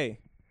like, hey,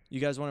 you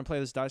guys want to play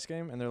this dice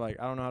game? And they're like,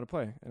 I don't know how to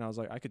play. And I was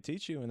like, I could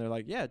teach you. And they're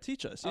like, yeah,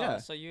 teach us. Yeah.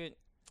 So you.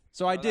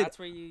 So I did. That's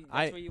where you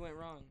went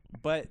wrong.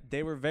 But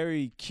they were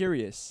very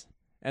curious,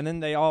 and then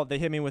they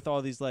hit me with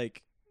all these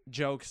like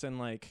jokes and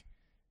like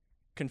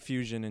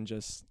confusion and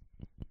just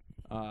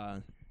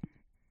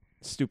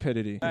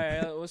stupidity. All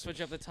right, we'll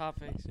switch up the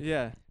topics.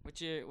 Yeah.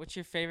 What's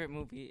your favorite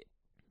movie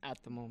at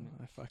the moment?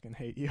 I fucking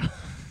hate you.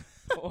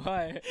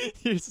 Why?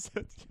 You're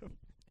such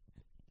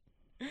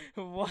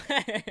a...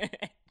 Why?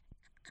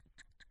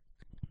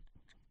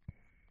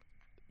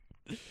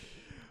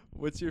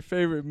 What's your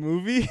favorite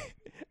movie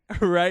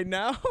right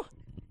now?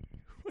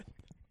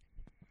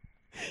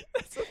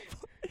 That's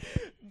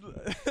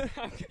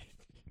Okay.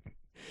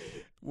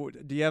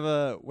 Do you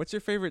have what's your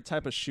favorite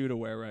type of shoe to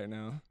wear right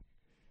now?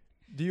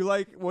 Do you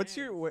like,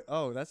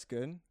 oh, that's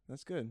good.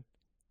 That's good.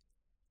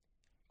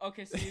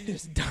 Okay, so you're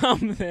just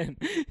dumb then.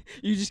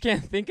 You just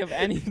can't think of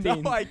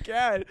anything. No, I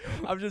can't.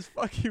 I'm just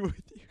fucking with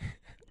you.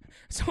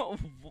 So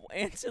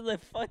answer the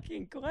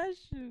fucking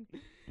question.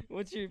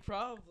 What's your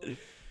problem?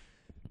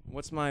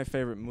 What's my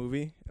favorite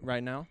movie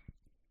right now?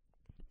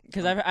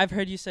 Because I've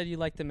heard you said you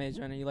like the Maze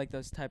Runner. You like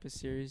those type of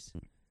series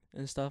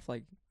and stuff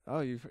like. Oh,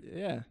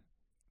 yeah.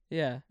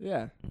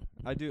 Yeah.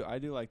 I do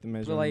like the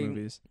Maze But, Runner like,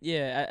 movies.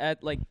 Yeah.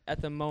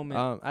 At the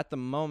moment. At the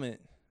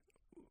moment,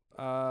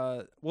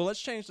 well, let's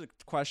change the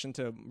question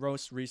to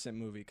most recent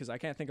movie because I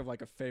can't think of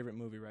like a favorite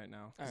movie right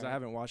now because I Alright.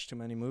 haven't watched too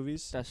many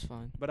movies. That's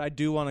fine. But I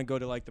do want to go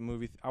to like the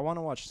movie. I want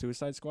to watch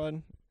Suicide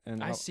Squad,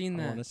 and I seen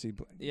that. I want to see.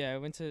 Yeah, I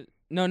went to.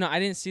 No, I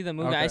didn't see the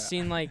movie. Okay. I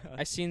seen the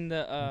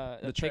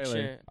The picture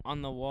trailer.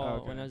 on the wall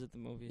Okay. when I was at the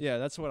movies. Yeah,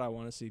 that's what I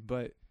want to see.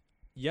 But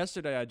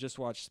yesterday I just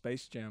watched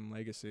Space Jam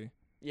Legacy.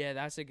 Yeah,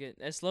 that's a good.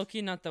 It's low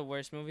key not the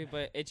worst movie,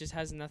 but it just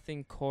has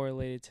nothing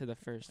correlated to the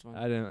first one.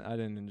 I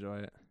didn't enjoy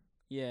it.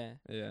 Yeah.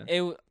 Yeah.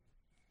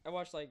 I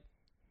watched like.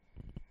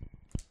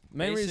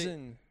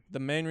 The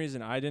main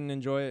reason I didn't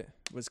enjoy it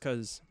was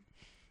because,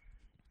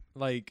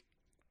 like,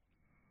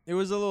 it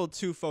was a little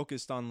too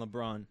focused on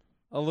LeBron,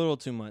 a little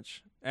too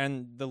much,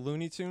 and the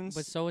Looney Tunes.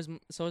 But so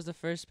was the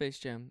first Space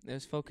Jam. It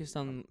was focused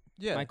on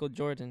yeah, Michael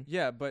Jordan.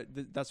 yeah, but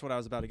that's what I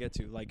was about to get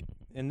to. Like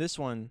in this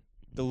one,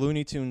 the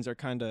Looney Tunes are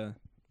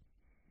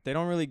they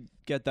don't really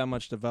get that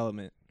much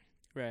development,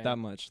 Right. that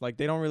much. Like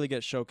they don't really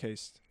get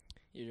showcased.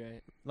 You're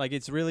right. Like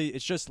it's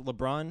just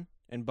LeBron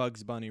and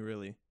Bugs Bunny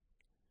really.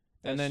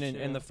 And That's then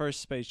in the true.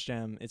 first Space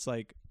Jam, it's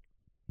like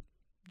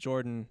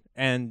Jordan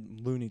and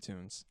Looney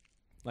Tunes.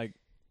 Like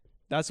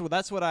that's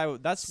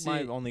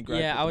my only gripe.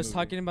 Yeah, with I the was movie.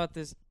 talking about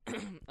this. I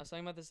was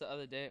talking about this the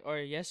other day or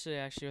yesterday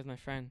actually with my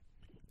friend,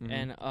 Mhm.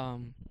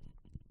 and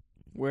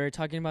we're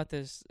talking about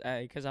this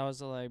because I was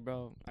like,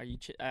 bro, are you?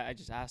 I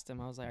just asked him.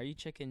 I was like, are you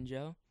Chicken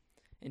Joe?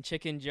 And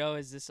Chicken Joe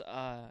is this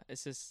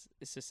it's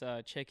this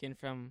chicken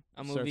from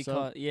a movie Surf's Up?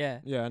 called Yeah,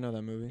 I know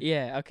that movie.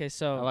 yeah. Okay,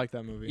 so I like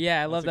that movie.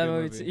 yeah, I love That's that a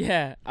movie, good too.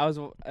 Yeah, I was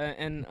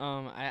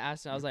I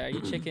asked him. I was like, "Are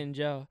you Chicken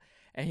Joe?"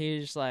 And he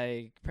was just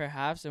like,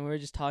 "Perhaps." And we were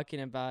just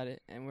talking about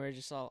it, and we were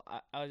just all.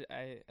 I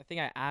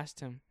think I asked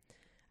him.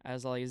 I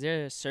was like, is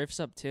there a Surf's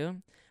Up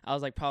too? I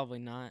was like, probably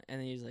not. And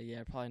then he was like,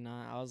 yeah, probably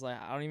not. I was like,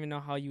 I don't even know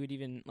how you would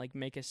even like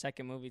make a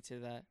second movie to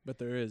that. But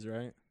there is,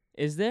 right?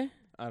 Is there?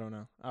 I don't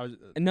know. I was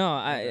No,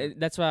 okay.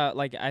 that's why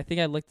like I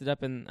think I looked it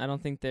up and I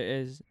don't think there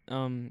is.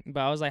 But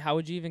I was like, how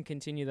would you even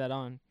continue that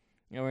on?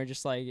 And we're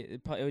just like,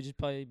 it would just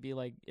probably be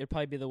like, it'd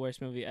probably be the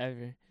worst movie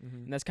ever. Mhm.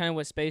 And that's kind of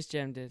what Space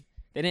Jam did.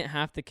 They didn't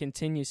have to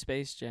continue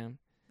Space Jam,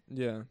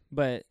 Yeah.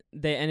 but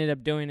they ended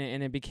up doing it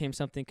and it became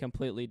something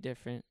completely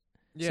different.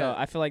 Yeah. So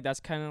I feel like that's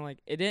kind of like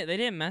they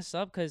didn't mess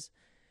up because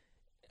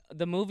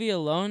the movie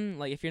alone,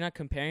 like if you're not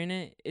comparing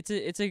it, it's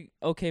a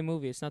okay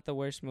movie. It's not the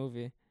worst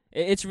movie.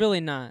 It's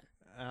really not.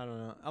 I don't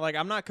know. Like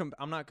I'm not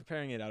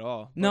comparing it at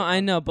all. No, but I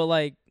know, but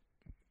like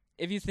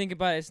if you think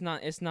about it,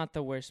 it's not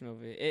the worst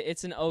movie.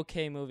 It's an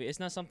okay movie. It's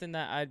not something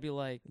that I'd be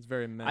like It's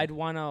very meh. I'd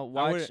want to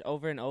watch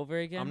over and over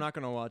again. I'm not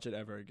gonna watch it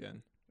ever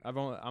again.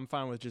 I'm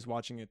fine with just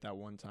watching it that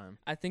one time.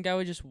 I think I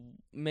would just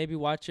maybe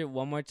watch it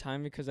one more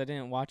time because I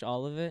didn't watch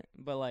all of it.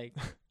 But like,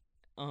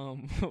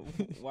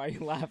 why are you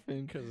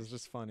laughing? Because it's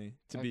just funny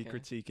to be Okay.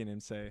 critiquing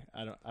and say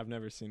I've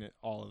never seen it,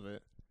 all of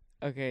it.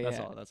 Okay, That's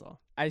yeah. all. That's all.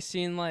 I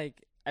seen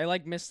like I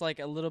like missed like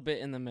a little bit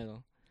in the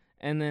middle,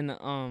 and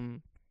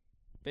then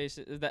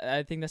basically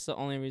I think that's the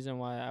only reason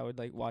why I would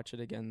like watch it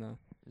again though.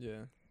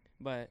 Yeah.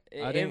 But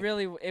I it didn't-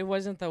 really it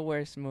wasn't the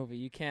worst movie.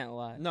 You can't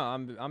lie. No,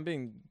 I'm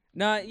being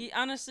No,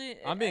 honestly,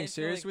 I'm I being feel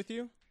serious like with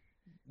you.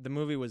 The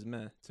movie was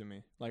meh to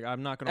me. Like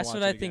I'm not gonna that's watch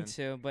what it I again. think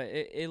too. But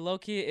it low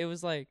key it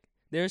was like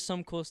there's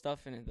some cool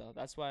stuff in it though.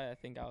 That's why I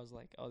think I was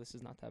like, oh, this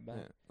is not that bad.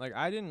 Yeah. Like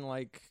I didn't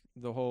like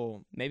the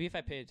whole. Maybe if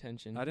I paid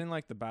attention. I didn't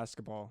like the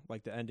basketball,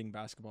 like the ending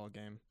basketball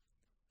game,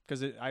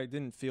 because I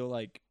didn't feel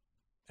like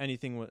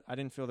anything. I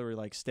didn't feel there were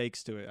like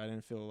stakes to it. I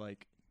didn't feel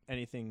like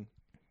anything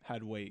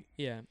had weight,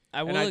 Yeah, I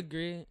And will I-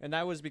 agree. and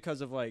that was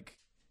because of like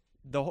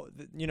the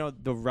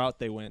route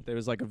they went. There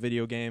was like a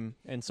video game,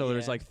 and so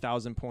there's Yeah. like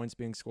 1,000 points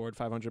being scored,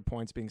 500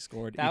 points being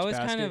scored. That each was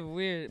basket, kind of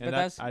weird, and but that,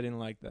 that's I didn't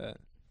like that.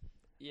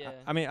 yeah.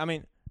 I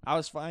mean, I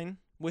was fine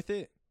with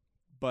it,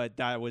 but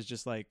that was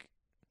just like,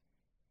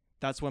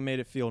 that's what made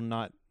it feel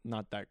not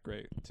that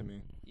great to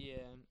me. Yeah,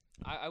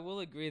 I will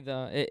agree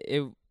though.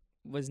 It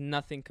was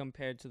nothing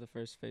compared to the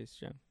first Space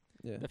Jam.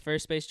 Yeah. The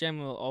first Space Jam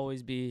will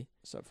always be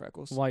Sup,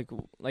 Freckles? like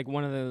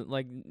one of the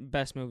like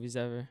best movies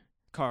ever.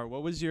 Car,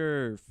 what was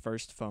your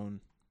first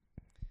phone?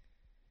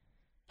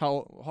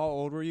 How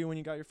old were you when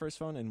you got your first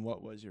phone, and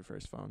what was your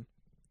first phone?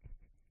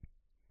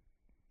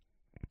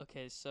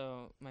 Okay,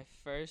 so my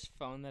first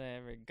phone that I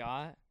ever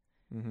got,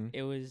 Mm-hmm.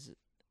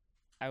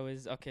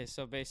 okay,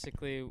 so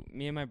basically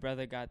me and my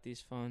brother got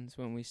these phones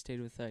when we stayed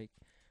with like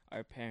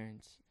our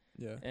parents.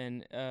 Yeah.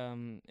 And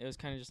it was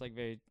kind of just like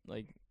very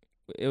like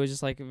it was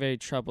just like very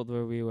troubled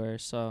where we were.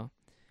 So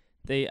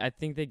I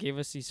think they gave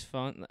us these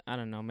phones. I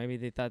don't know, maybe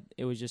they thought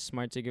it was just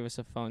smart to give us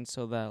a phone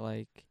so that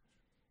like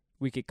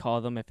we could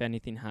call them if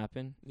anything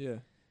happened. Yeah.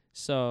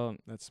 So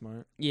That's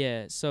smart.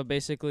 yeah, so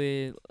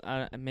basically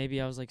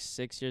maybe I was like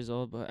 6 years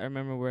old, but I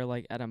remember we are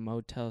like at a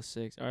Motel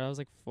 6, or I was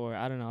like 4,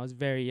 I don't know, I was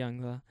very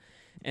young though.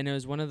 And it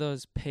was one of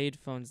those paid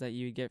phones that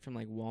you would get from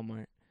like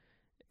Walmart.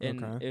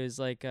 And Okay. it was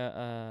like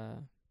I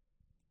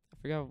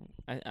forgot,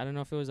 I don't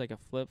know if it was like a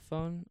flip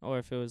phone or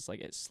if it was like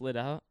it slid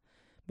out,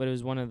 but it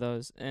was one of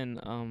those. And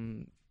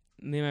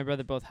me and my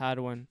brother both had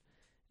one,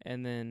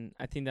 and then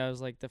I think that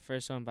was like the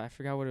first one, but I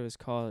forgot what it was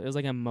called. It was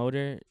like a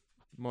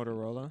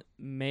Motorola.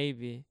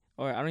 maybe,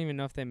 or I don't even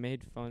know if they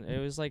made phones. It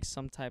was like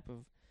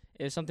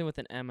it was something with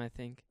an M, I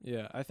think.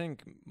 Yeah, I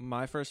think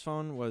my first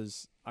phone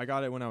I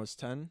got it when I was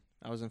 10.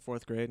 I was in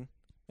 4th grade,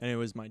 and it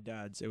was my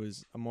dad's. It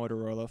was a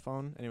Motorola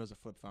phone, and it was a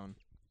flip phone.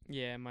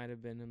 Yeah, it might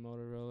have been a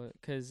Motorola,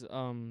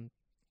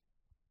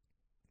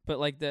 but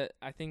like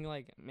I think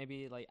like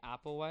maybe like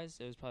Apple wise,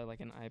 it was probably like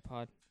an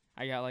iPod.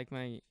 I got like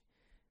my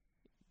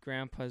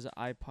grandpa's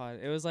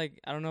iPod. It was like,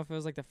 I don't know if it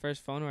was like the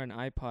first phone or an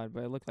iPod,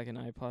 but it looked like an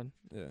iPod.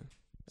 Yeah.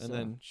 And So-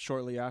 then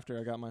shortly after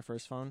I got my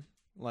first phone,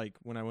 like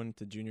when I went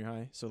to junior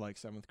high, so like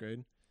 7th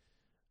grade,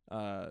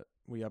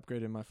 we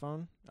upgraded my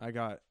phone. I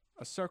got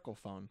a circle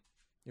phone.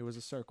 It was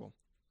a circle.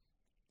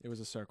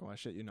 I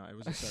shit you not. It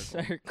was a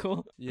circle.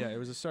 Circle. Yeah, it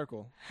was a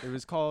circle. It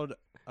was called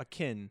a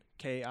Kin,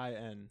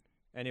 Kin.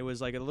 And it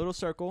was like a little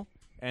circle,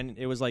 and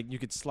it was like you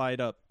could slide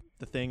up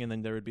the thing, and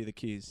then there would be the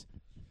keys.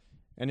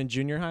 And in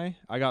junior high,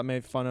 I got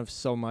made fun of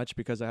so much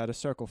because I had a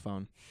circle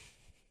phone.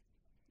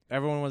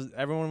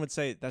 Everyone would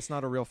say that's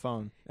not a real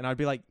phone, and I'd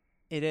be like,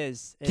 it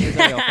is a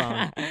real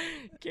phone.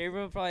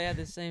 Gabriel probably had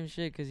the same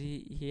shit because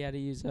he had to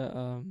use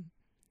a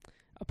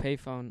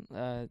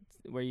payphone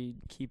where you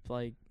keep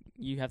like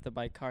you have to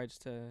buy cards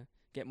to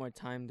get more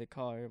time to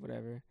call or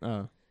whatever,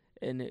 Oh,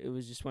 and it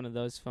was just one of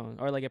those phones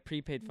or like a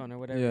prepaid phone or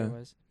whatever Yeah. it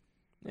was.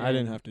 I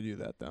didn't And- have to do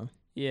that though.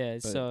 Yeah,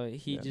 but, so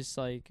he yeah. just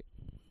like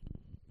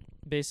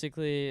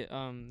basically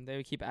they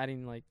would keep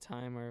adding like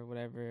time or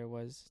whatever it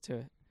was to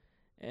it.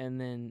 And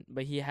then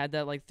but he had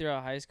that like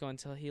throughout high school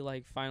until he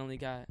like finally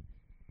got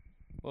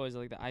what was it,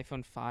 like the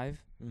iPhone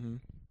 5, Mm-hmm.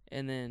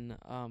 and then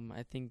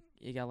I think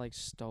it got like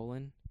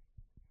stolen.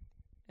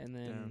 And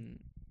then Damn.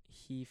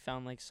 he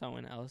found like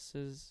someone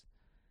else's,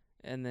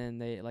 and then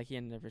he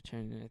ended up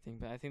returning it, I think.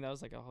 But I think that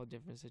was like a whole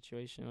different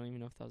situation. I don't even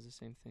know if that was the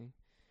same thing.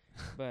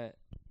 But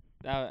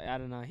I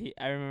don't know.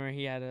 I remember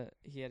he had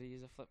to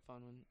use a flip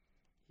phone when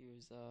he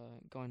was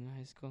going to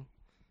high school.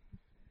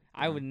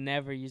 I would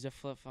never use a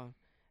flip phone.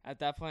 At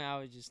that point, I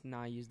would just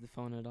not use the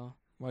phone at all.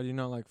 Why do you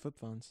not like flip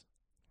phones?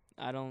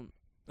 I don't.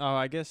 Oh,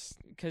 I guess.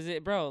 Cause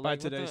bro, by like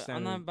today's I'm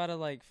standard. not about to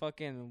like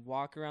fucking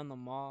walk around the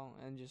mall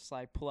and just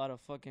like pull out a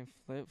fucking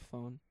flip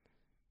phone.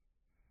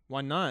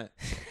 Why not?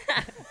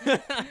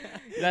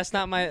 That's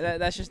not my.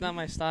 That's just not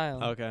my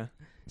style. Okay,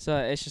 So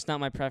it's just not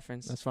my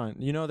preference. that's fine.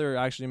 You know they're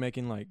actually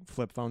making like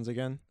flip phones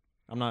again.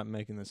 I'm not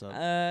making this up.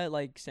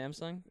 Like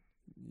Samsung.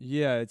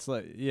 Yeah, it's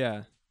like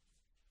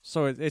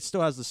So it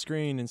still has the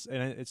screen and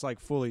it's like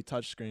fully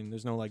touch screen.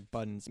 There's no like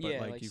buttons, but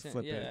like you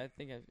flip it. I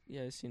think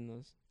I've seen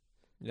those.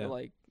 Yeah. But,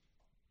 like,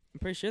 I'm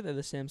pretty sure they're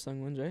the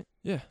Samsung ones, right?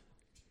 Yeah.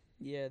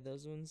 Yeah,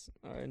 those ones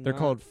are. They're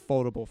called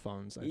foldable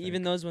phones. I Even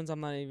think. those ones, I'm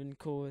not even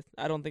cool with.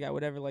 I don't think I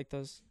would ever like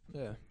those.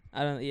 Yeah.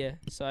 I don't. Yeah.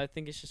 So I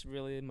think it's just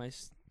really my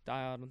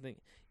style.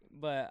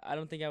 I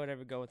don't think I would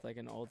ever go with like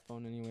an old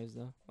phone, anyways.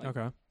 Though. Like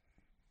Okay.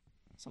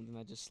 Something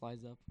that just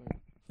slides up or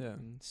Yeah.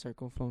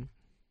 circle phone.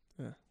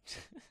 Yeah.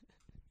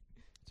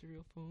 It's a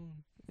real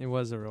phone. It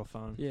was a real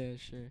phone. Yeah,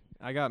 sure.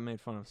 I got made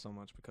fun of so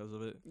much because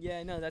of it.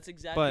 Yeah, no, that's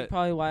exactly But-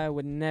 probably why I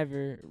would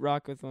never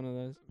rock with one of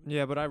those.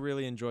 Yeah, but I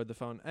really enjoyed the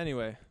phone.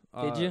 Anyway.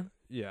 Did you?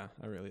 Yeah,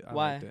 I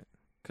Why? liked it.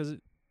 'Cause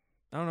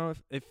I don't know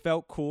if it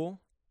felt cool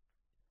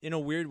in a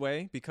weird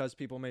way because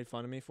people made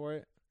fun of me for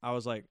it. I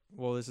was like,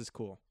 well, this is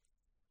cool.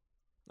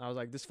 I was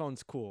like, this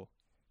phone's cool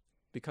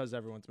because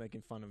everyone's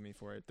making fun of me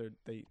for it.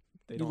 They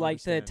You don't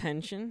like the understand.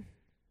 attention?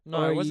 No,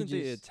 or it you wasn't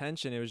the just-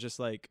 attention. It was just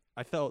like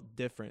I felt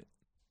different.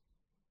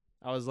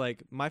 I was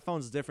like, my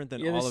phone's different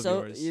than You're all of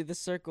yours. You're the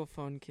circle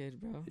phone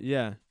kid, bro.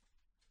 Yeah.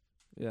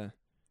 Yeah.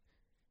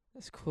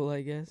 That's cool,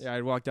 I guess. Yeah,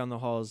 I'd walk down the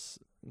halls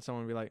and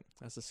someone would be like,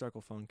 that's the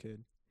circle phone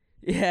kid.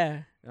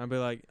 Yeah. And I'd be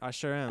like, I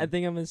sure am. I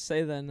think I'm gonna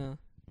say that now.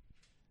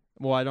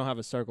 Well, I don't have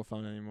a circle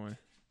phone anymore.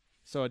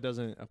 So it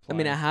doesn't apply. I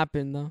mean, it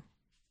happened though,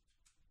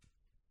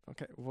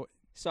 Okay. Well,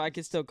 so I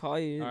could still call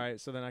you. all right,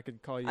 so then I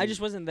could call you. I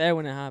just wasn't there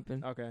when it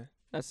happened. Okay.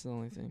 That's the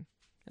only thing.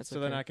 That's So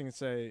okay. then I can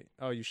say,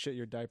 "Oh, you shit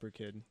your diaper,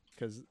 kid,"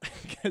 because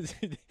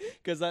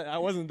I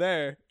wasn't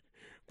there.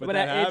 But But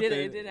that it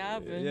happened. did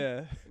happen.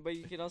 Yeah. But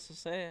you could also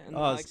say it, and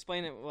Oh, I'll s-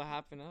 explain it what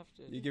happened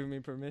after. You giving me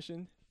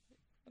permission?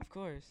 Of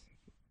course.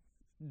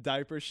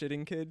 Diaper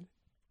shitting kid.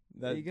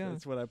 There you go.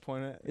 That's what I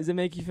point at. Does it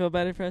make you feel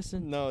better,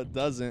 Preston? No, it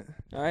doesn't.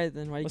 All right,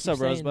 then. Why you What's keep up,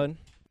 saying Rosebud?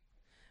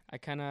 I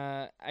kind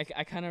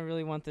of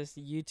really want this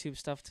YouTube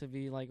stuff to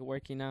be like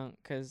working out,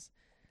 cause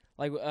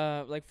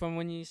like from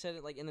when you said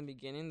it like in the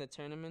beginning, the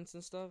tournaments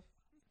and stuff,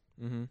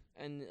 Mm-hmm.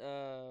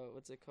 and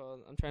what's it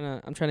called?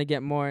 I'm trying to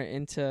get more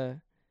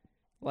into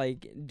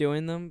like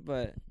doing them,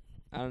 but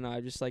I don't know. I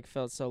just like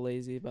felt so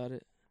lazy about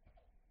it.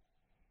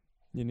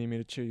 You need me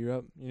to cheer you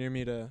up? You need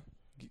me to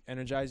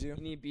energize you?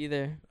 You need to be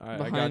there. All right, I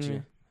behind got you.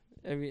 me.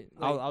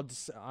 I'll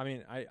just. I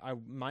mean, I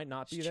might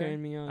not be just there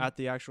cheering me on. at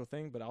the actual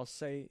thing, but I'll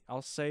say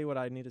what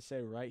I need to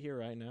say right here,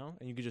 right now,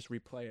 and you can just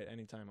replay it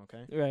anytime.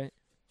 Okay? Right.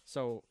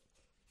 So,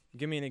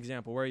 give me an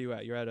example. Where are you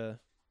at? You're at a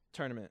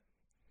tournament.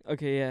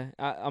 Okay. Yeah.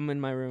 I'm in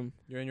my room.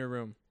 You're in your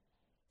room.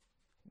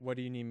 What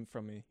do you need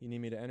from me? You need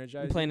me to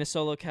energize I'm playing a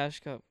solo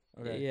cash cup.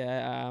 you? Okay.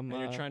 Yeah. And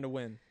you're trying to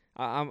win.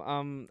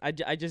 I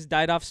just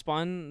died off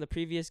spawn the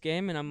previous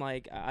game, and I'm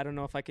like, I don't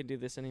know if I can do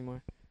this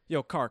anymore.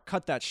 Yo, Car,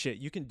 cut that shit.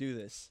 You can do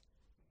this.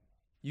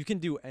 You can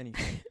do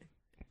anything.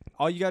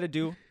 All you got to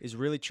do is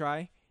really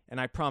try, and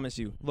I promise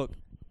you. Look,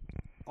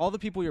 all the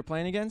people you're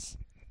playing against,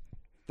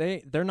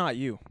 they're not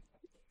you.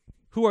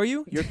 Who are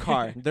you? You're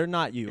Car. They're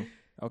not you.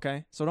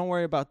 Okay? So don't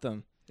worry about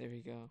them. There we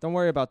go. Don't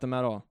worry about them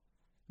at all.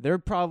 They're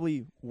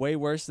probably way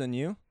worse than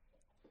you,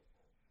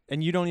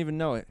 and you don't even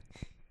know it.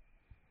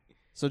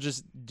 So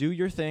just do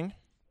your thing,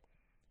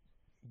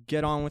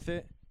 get on with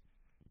it,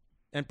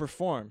 and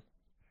perform.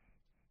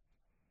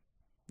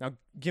 Now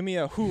give me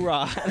a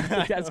hoorah.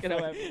 That's gonna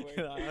ever work.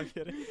 No, I'm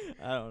kidding.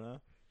 I don't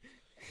know.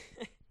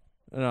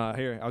 No,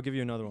 here, I'll give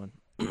you another one.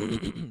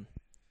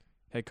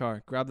 Hey,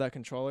 Car, grab that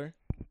controller,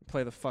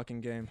 play the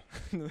fucking game.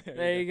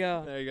 There you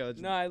go. There you go.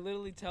 No, I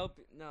literally tell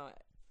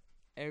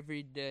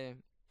every day.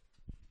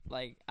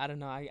 Like, I don't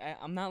know.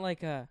 I'm not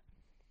like a.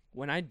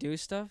 When I do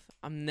stuff,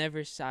 I'm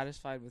never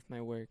satisfied with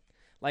my work.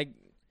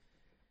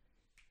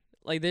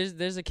 Like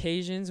there's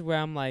occasions where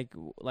I'm like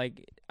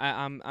I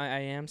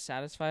am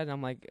satisfied and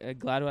I'm like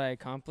glad what I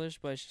accomplished,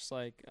 but it's just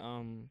like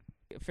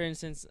for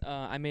instance,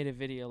 I made a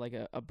video like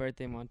a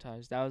birthday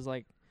montage. That was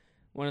like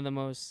one of the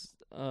most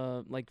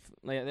like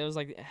it was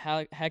like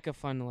heck of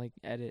fun to like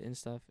edit and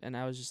stuff, and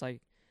I was just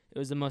like it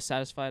was the most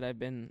satisfied I've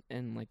been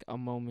in like a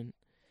moment,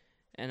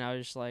 and I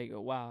was just like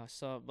wow.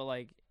 So but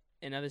like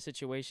in other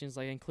situations,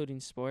 like including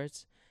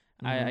sports,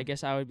 I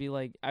guess I would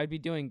be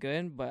doing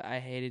good, but I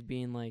hated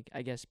being like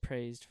I guess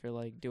praised for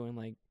like doing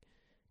like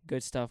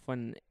good stuff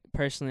when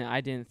personally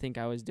I didn't think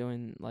I was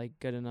doing like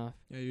good enough.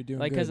 Yeah, you're doing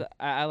Like good. cause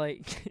I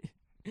like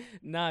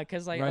nah,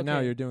 cause like right okay, now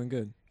you're doing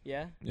good.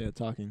 yeah, Yeah,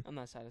 talking. I'm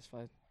not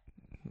satisfied.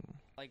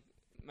 Like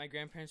my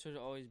grandparents would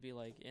always be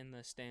like in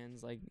the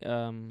stands, like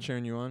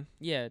Cheering you on.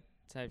 yeah,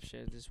 type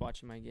shit, just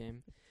watching my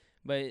game.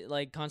 But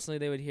like constantly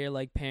they would hear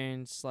like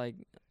parents like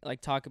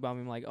talk about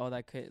me like, oh,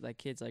 that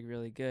kid's like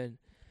really good.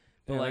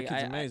 But Yeah, like that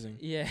kid's amazing.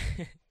 yeah.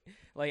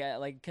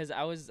 Cause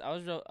I was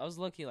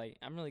lucky, like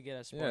I'm really good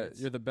at sports.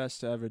 Yeah, you're the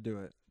best to ever do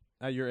it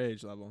at your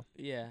age level.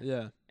 Yeah.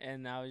 Yeah.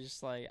 And I was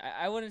just like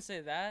I wouldn't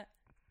say that,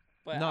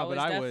 but No, I was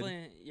but I would.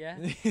 definitely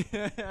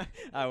yeah.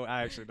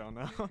 I actually don't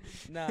know.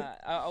 Nah,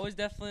 I was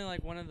definitely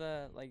like one of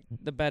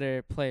the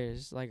better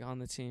players like on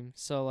the team.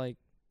 So like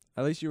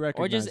At least you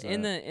recognize or just that.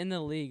 in the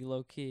league,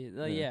 low key.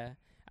 Like, Yeah.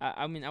 yeah.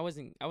 I mean I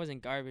wasn't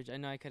garbage. I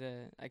know I could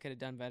have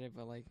done better,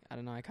 but like I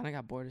don't know. I kind of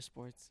got bored of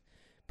sports.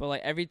 But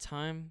like every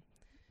time.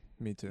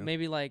 Me too.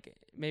 Maybe like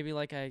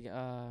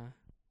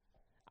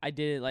I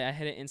did it, like I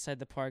hit it inside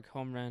the park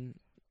home run,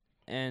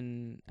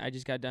 and I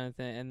just got done with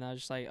it, and I was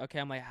just like, okay,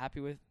 I'm like happy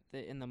with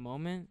it in the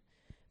moment,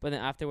 but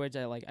then afterwards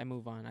I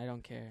move on. I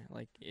don't care.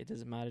 Like it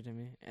doesn't matter to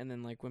me. And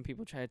then like when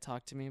people try to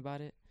talk to me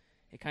about it,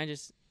 it kind of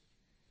just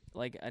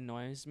like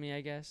annoys me.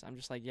 I guess I'm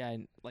just like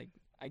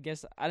I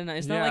guess I don't know.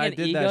 It's not like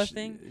an ego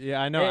thing.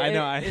 Yeah, I know.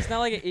 It's not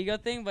like an ego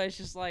thing, but it's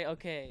just like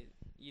okay,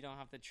 you don't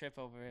have to trip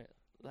over it.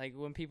 Like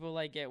when people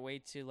like get way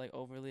too like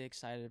overly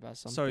excited about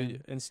something. So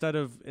instead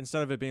of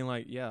it being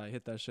like, yeah, I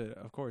hit that shit,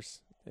 of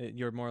course,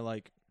 you're more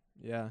like,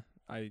 yeah,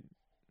 I.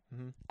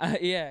 Mm-hmm.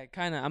 Yeah,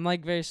 kind of. I'm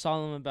like very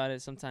solemn about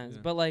it sometimes,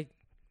 Yeah. but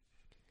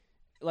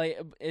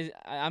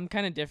I'm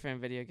kind of different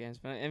in video games.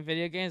 But in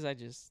video games, I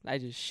just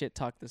shit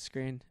talk the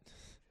screen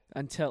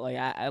until like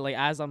I like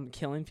as I'm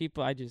killing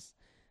people, I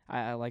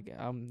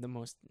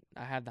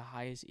have the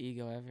highest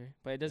ego ever.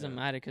 But it doesn't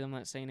matter 'cause I'm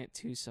not saying it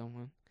to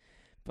someone.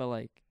 But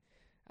like.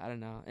 I don't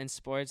know. In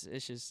sports,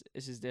 it's just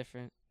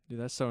different. Dude,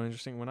 that's so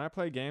interesting. When I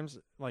play games,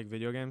 like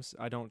video games,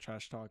 I don't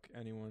trash talk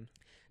anyone.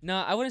 No,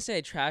 I wouldn't say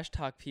I trash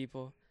talk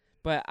people,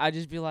 but I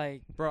just be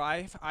like, bro,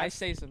 I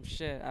say some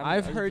shit.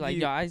 I've heard like,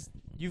 you. Yo,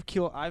 You've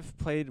killed. I've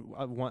played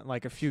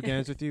a few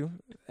games with you,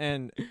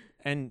 and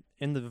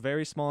in the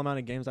very small amount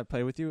of games I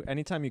play with you,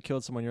 anytime you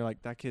killed someone, you're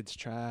like, that kid's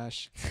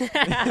trash.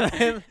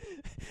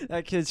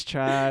 That kid's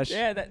trash.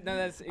 Yeah,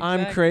 that's. Exactly.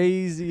 I'm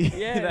crazy.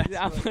 Yeah,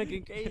 I'm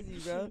fucking crazy,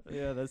 bro.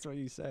 Yeah, that's what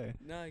you say.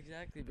 No,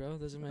 exactly, bro.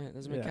 Those are my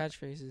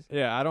catchphrases.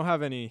 Yeah, I don't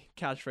have any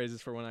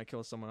catchphrases for when I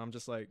kill someone. I'm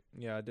just like,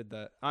 yeah, I did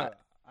that.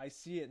 I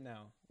see it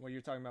now. What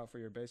you're talking about for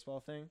your baseball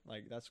thing,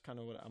 like that's kind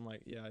of what I'm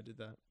like. Yeah, I did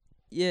that.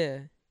 Yeah.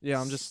 Yeah,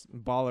 I'm just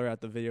baller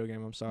at the video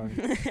game. I'm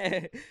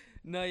sorry.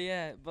 No,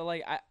 yeah, but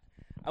like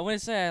I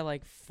wouldn't say I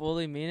like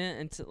fully mean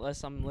it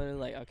unless I'm literally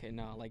like, okay,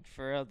 no, like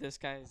for real, this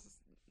guy's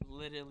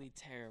literally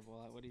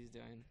terrible at what he's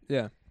doing.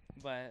 Yeah.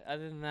 But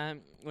other than that,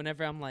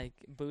 whenever I'm like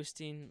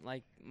boosting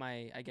like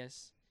my I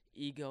guess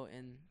ego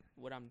in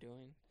what I'm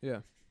doing. Yeah.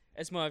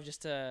 It's more of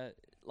just for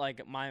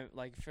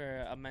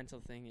a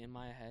mental thing in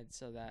my head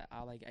so that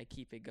I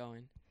keep it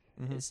going.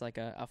 Mm-hmm. It's like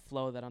a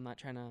flow that I'm not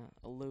trying to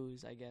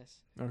lose, I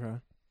guess. Okay.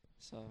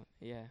 So,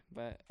 yeah,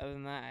 but other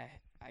than that,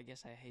 I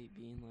guess I hate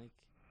being like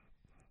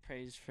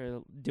praised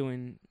for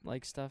doing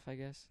like stuff, I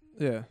guess.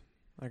 Yeah.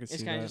 I can see that.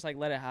 It's kind of just like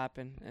let it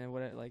happen and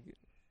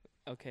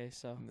okay,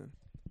 so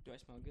do I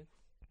smell good?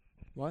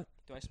 What?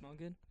 Do I smell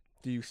good?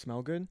 Do you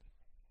smell good?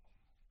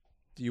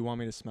 Do you want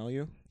me to smell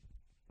you?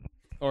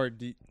 Or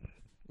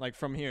like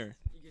from here?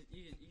 You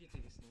can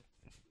take a sniff.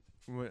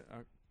 What?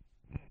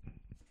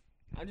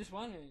 I'm just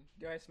wondering,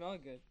 do I smell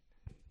good?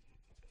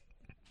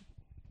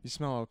 You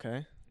smell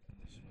okay.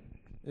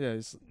 Yeah,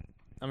 it's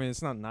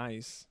not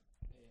nice.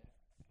 Yeah.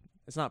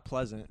 It's not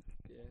pleasant,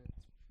 Yeah.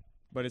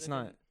 but it's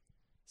not.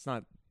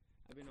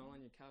 I've been all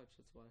on your couch,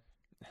 that's why.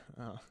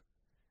 Oh.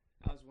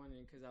 I was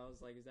wondering because I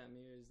was like, is that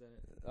me or is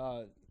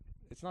that...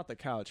 It's not the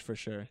couch for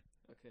sure.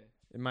 Okay.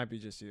 It might be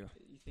just you.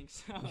 You think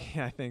so?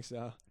 Yeah, I think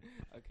so.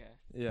 Okay.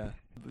 Yeah.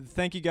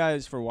 Thank you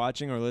guys for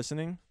watching or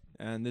listening.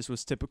 And this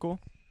was Typical.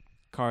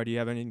 Car, do you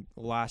have any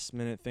last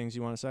minute things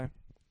you want to say?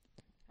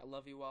 I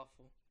love you,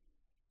 Waffle.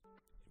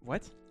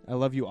 What? I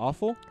love you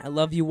awful? I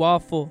love you,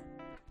 Waffle.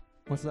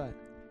 What's that?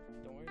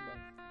 Don't worry about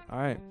it. All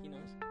right. He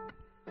knows.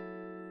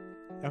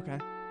 Okay.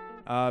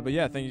 But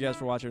yeah, thank you guys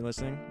for watching and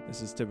listening.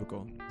 This is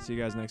Typical. See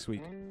you guys next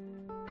week.